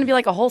 oh, it's going to be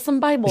like a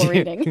wholesome Bible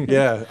reading.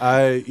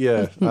 I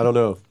don't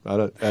know.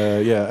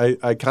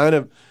 I kind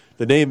of,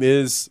 the name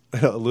is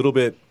a little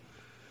bit.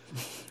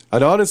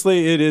 And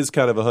honestly, it is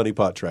kind of a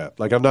honeypot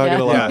trap. I'm not going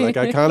to lie.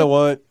 I kind of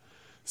want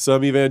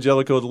some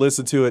evangelical to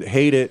listen to it,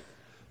 hate it,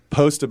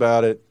 post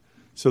about it,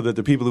 so that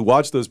the people who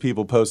watch those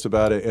people post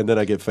about it, and then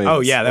I get famous. Oh,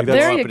 yeah. That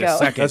blows up in a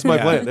second. That's my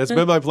plan. That's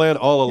been my plan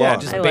all along. Yeah,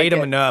 just bait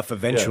them enough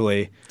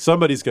eventually. Yeah.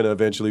 Somebody's going to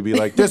eventually be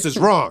like, this is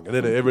wrong. And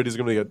then everybody's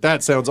going to go,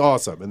 that sounds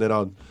awesome. And then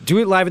I'll... Do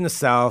it live in the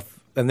South,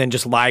 and then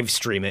just live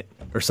stream it,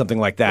 or something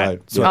like that.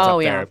 Right. So it's up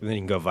there, and then you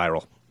can go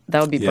viral. That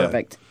would be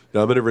perfect. No,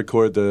 I'm going to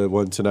record the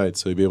one tonight,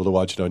 so you'll be able to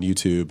watch it on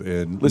YouTube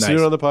and listen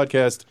to it on the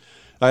podcast.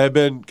 I have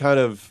been kind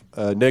of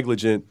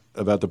negligent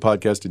about the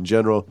podcast in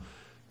general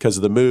because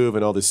of the move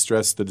and all this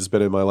stress that has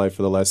been in my life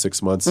for the last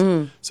 6 months.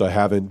 So I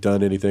haven't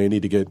done anything. I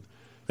need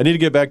to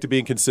get back to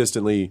being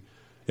consistently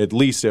at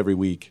least every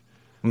week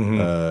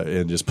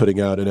and just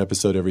putting out an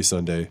episode every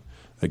Sunday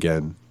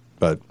again.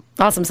 But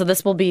awesome. So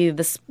this will be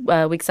this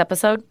week's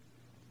episode?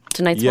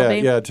 Tonight's will be?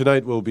 Yeah,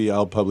 tonight will be.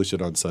 I'll publish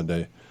it on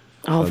Sunday.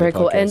 Oh, very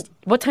cool. And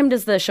what time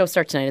does the show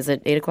start tonight? Is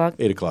it 8 o'clock?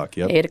 8 o'clock,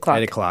 yep. 8 o'clock.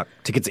 8 o'clock.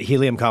 Tickets at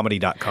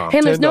heliumcomedy.com. Hey,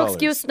 and there's no $10.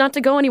 excuse not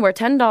to go anywhere.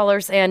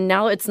 $10, and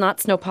now it's not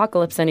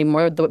snowpocalypse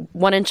anymore. The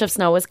 1 inch of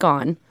snow is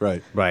gone.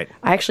 Right. Right.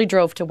 I actually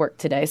drove to work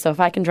today, so if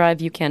I can drive,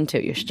 you can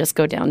too. You should just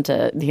go down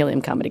to the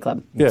Helium Comedy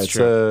Club. Yeah,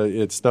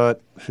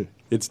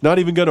 it's not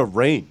even going to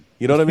rain.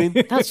 You know what I mean?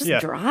 That's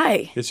just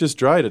dry. It's just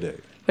dry today.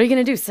 What are you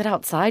going to do? Sit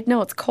outside?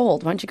 No, it's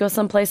cold. Why don't you go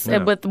someplace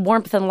with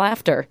warmth and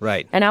laughter?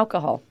 Right. And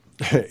alcohol.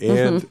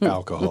 And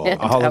alcohol.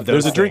 All of those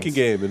There's a things. drinking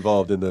game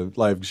involved in the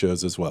live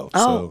shows as well.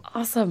 Oh, So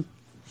awesome.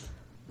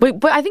 Wait,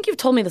 but I think you've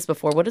told me this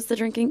before. What is the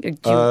drinking? Do you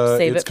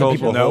save it's it for called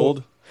people?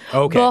 Behold.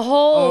 Okay.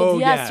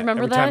 Behold, yes, yeah.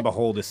 remember Every that? time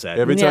Behold is said.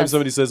 Every time Yes.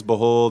 somebody says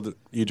Behold,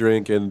 you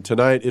drink. And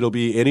tonight it'll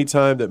be any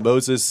time that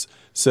Moses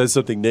says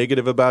something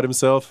negative about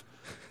himself,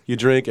 you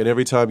drink. And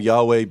every time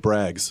Yahweh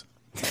brags,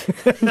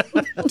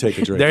 take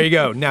a drink. There you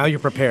go. Now you're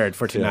prepared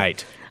for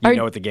tonight. You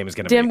know what the game is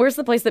going to be. Dan, where's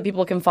the place that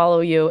people can follow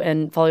you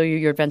and follow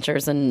your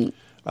adventures and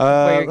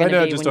where you're going right to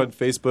now, be? just when on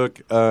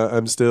Facebook.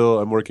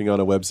 I'm working on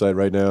a website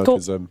right now Cool.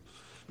 because I'm,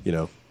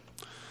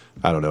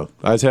 I don't know.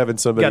 I was having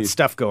somebody. Got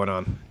stuff going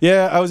on.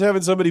 Yeah, I was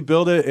having somebody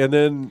build it, and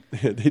then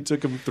it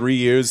took them 3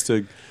 years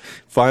to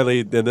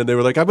finally. And then they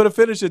were like, "I'm going to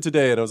finish it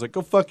today," and I was like,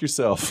 "Go fuck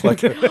yourself!"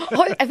 Like,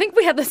 Oh, I think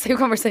we had the same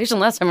conversation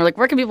last time. We're like,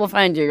 where can people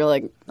find you? You're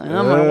like, I'm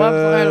on a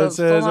website. it It's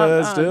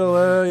says still not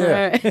on.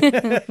 yeah.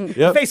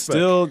 Yep, Facebook.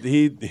 Still,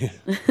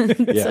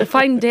 yeah. So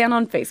find Dan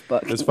on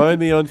Facebook. Just find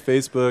me on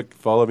Facebook.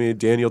 Follow me,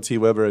 Daniel T.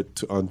 Weber,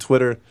 on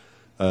Twitter,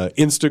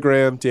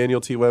 Instagram, Daniel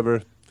T.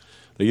 Weber.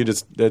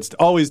 That's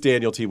always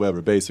Daniel T.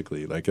 Weber,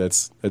 basically. Like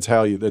that's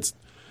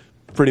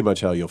pretty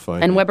much how you'll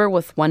find And me. Weber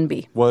with one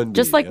B. One B,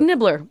 Just like yep.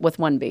 Nibbler with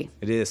one B.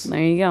 It is.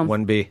 There you go.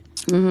 1B.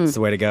 Mm-hmm. It's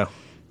the way to go.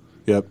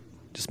 Yep.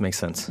 Just makes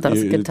sense. That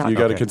was a good talk. You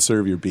got to Okay.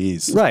 conserve your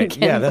bees. Right.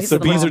 Can't Yeah, that's waste the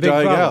them all. Bees are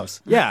dying out.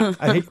 Yeah.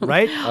 I think,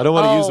 right? I don't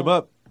want to use them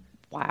up.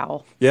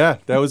 Wow. Yeah,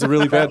 that was a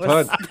really bad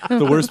pun.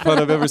 The worst pun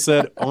I've ever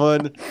said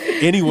on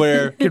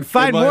anywhere. You can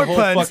find in my more whole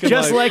puns fucking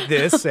just life. like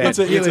this. At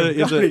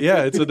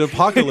It's an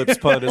apocalypse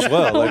pun as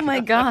well. Oh Like, my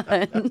God.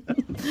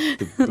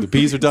 the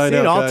bees are dying See,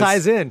 out. it all guys.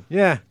 ties in.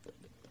 Yeah.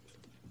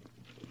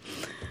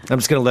 I'm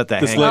just going to let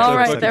that Just hang. let All that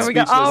right, fucking there we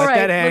go. speechless. All Let right,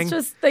 that hang. let's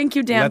just thank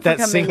you, Dan, Let for that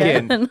coming sink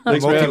in. in.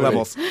 Thanks for Multi having me.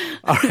 levels.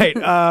 All right.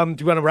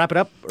 Do you want to wrap it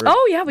up? Or-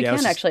 Oh yeah, we Yeah, can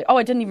let's just- actually. Oh,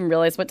 I didn't even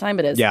realize what time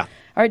it is. Yeah. All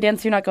right, Dan,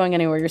 so you're not going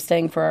anywhere. You're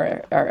staying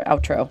for our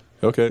outro.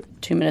 Okay.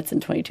 2 minutes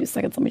and 22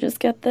 seconds. Let me just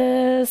get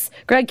this.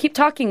 Greg, keep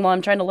talking while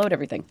I'm trying to load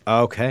everything.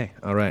 Okay.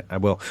 All right. I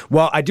will.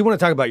 Well, I do want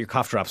to talk about your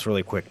cough drops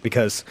really quick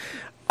because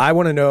I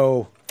want to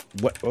know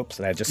what. Oops,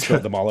 I just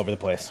spilled them all over the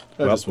place.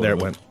 Well, just there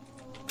it went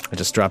went. I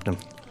just dropped them.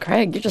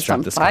 Craig, you're just Drop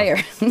on this fire.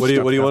 What do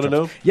you want to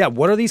know? Yeah.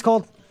 What are these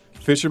called?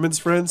 Fisherman's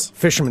friends?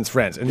 Fisherman's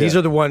friends, and these Yeah.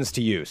 are the ones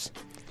to use.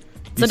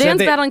 So said Dan's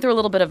they- battling through a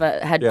little bit of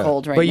a head Yeah.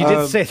 cold right But you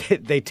now. did say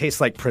that they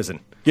taste like prison.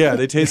 Yeah,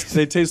 they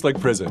taste like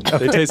prison.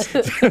 They taste.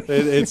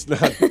 It's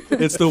not.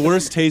 It's the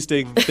worst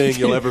tasting thing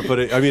you'll ever put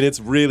it. I mean, it's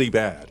really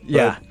bad.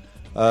 but,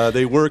 Yeah.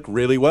 they work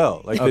really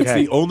well. Like it's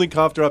Okay. the only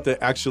cough drop that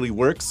actually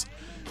works.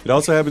 It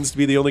also happens to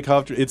be the only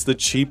cough drop. It's the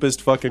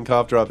cheapest fucking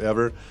cough drop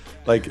ever.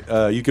 Like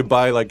you could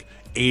buy like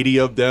 80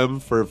 of them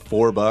for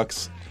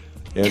 $4,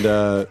 and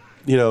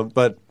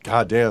but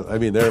goddamn, I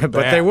mean they're But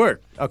bad. they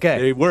work. Okay.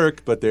 They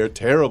work, but they're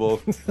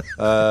terrible.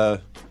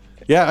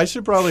 Yeah, I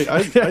should probably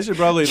like.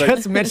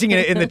 Just mentioning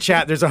it in the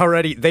chat. There's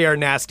already they are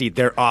nasty.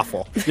 They're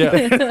awful.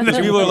 Yeah,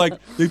 people are like,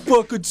 they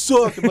fucking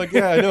suck. I'm like,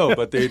 yeah, I know,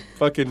 but they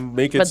fucking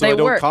make it But so they I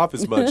don't work. cough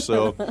as much.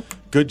 So,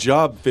 good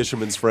job,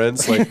 fisherman's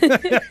friends. Like,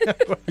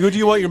 do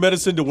you want your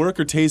medicine to work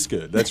or taste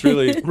good? That's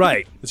really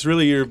Right. It's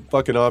really your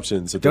fucking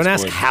options. At Don't this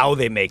ask point. how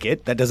they make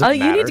it. That doesn't Oh,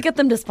 matter. you need to get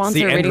them to sponsor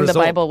end reading the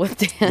result. Bible with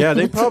Dan. Yeah,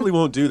 they probably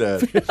won't do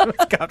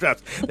that. Cough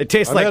drops. They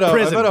taste I've like had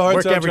prison. a hard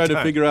Work time every trying time.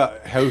 to figure out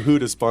who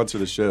to sponsor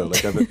the show.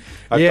 Like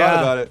I've Yeah.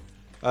 thought about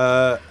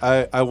it.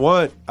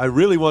 I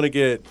really want to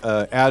get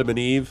Adam and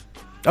Eve.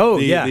 Oh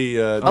the, yeah.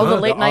 the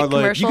late night online-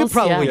 commercials. You could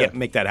probably Yeah.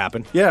 make that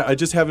happen. Yeah, I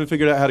just haven't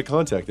figured out how to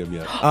contact them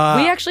yet.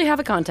 we actually have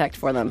a contact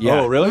for them. Yeah.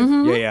 Oh, really?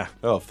 Yeah, yeah.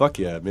 Oh, fuck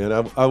yeah, man.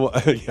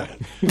 Yeah,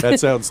 that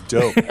sounds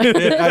dope.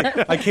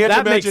 I can't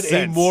That makes imagine a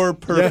sense. more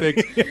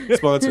perfect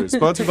sponsor.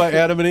 Sponsored by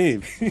Adam and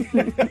Eve.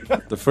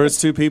 The first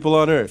two people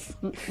on Earth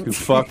who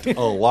fucked a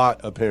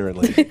lot,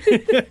 apparently.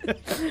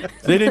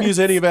 They didn't use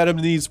any of Adam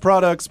and Eve's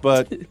products,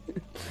 but they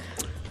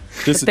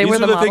these were are the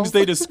the models. things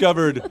they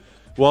discovered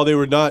while they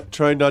were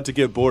trying not to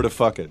get bored of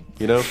fucking,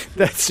 you know?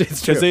 It's true.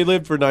 Because they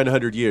lived for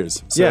 900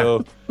 years.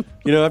 So,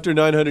 after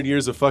 900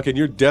 years of fucking,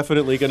 you're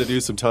definitely going to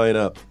do some tying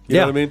up. You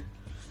know what I mean?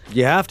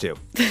 You have to.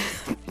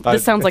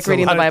 This sounds like It's a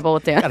reading the lot of- Bible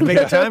with Dan. Gotta make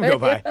the time go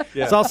by.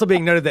 Yeah. It's also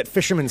being noted that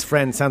fisherman's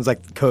friend sounds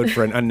like code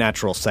for an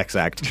unnatural sex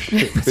act.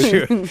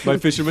 My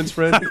fisherman's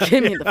friend?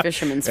 Give me the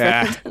fisherman's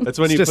Yeah. friend. That's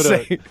when you Just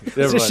put say, a.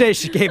 Never just mind. say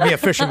she gave me a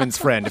fisherman's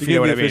friend, if She you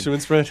know gave what me I a mean.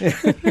 fisherman's friend.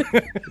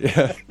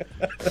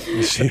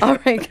 All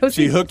right, go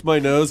She see. hooked my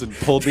nose and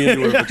pulled me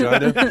into her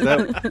vagina.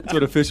 That's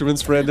what a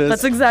fisherman's friend is.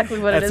 That's exactly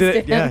what That's it is.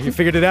 it. Yeah, Dan. you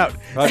figured it out.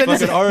 I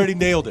fucking already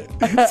nailed it.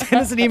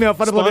 Send us an email,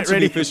 Sponsor me,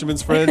 funemploymentradio,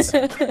 fisherman's friends.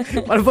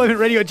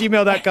 funemploymentradio@gmail.com.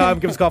 funemploymentradio@gmail.com.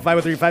 Give us a call,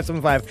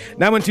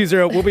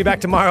 503-575-9120. We'll be back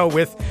tomorrow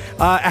with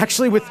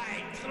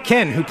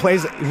Ken, who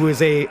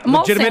is a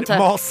legitimate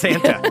mall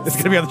Santa. This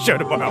is going to be on the show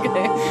tomorrow.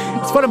 Okay.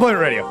 It's Fun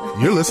Employment Radio.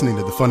 You're listening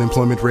to the Fun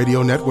Employment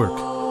Radio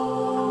Network.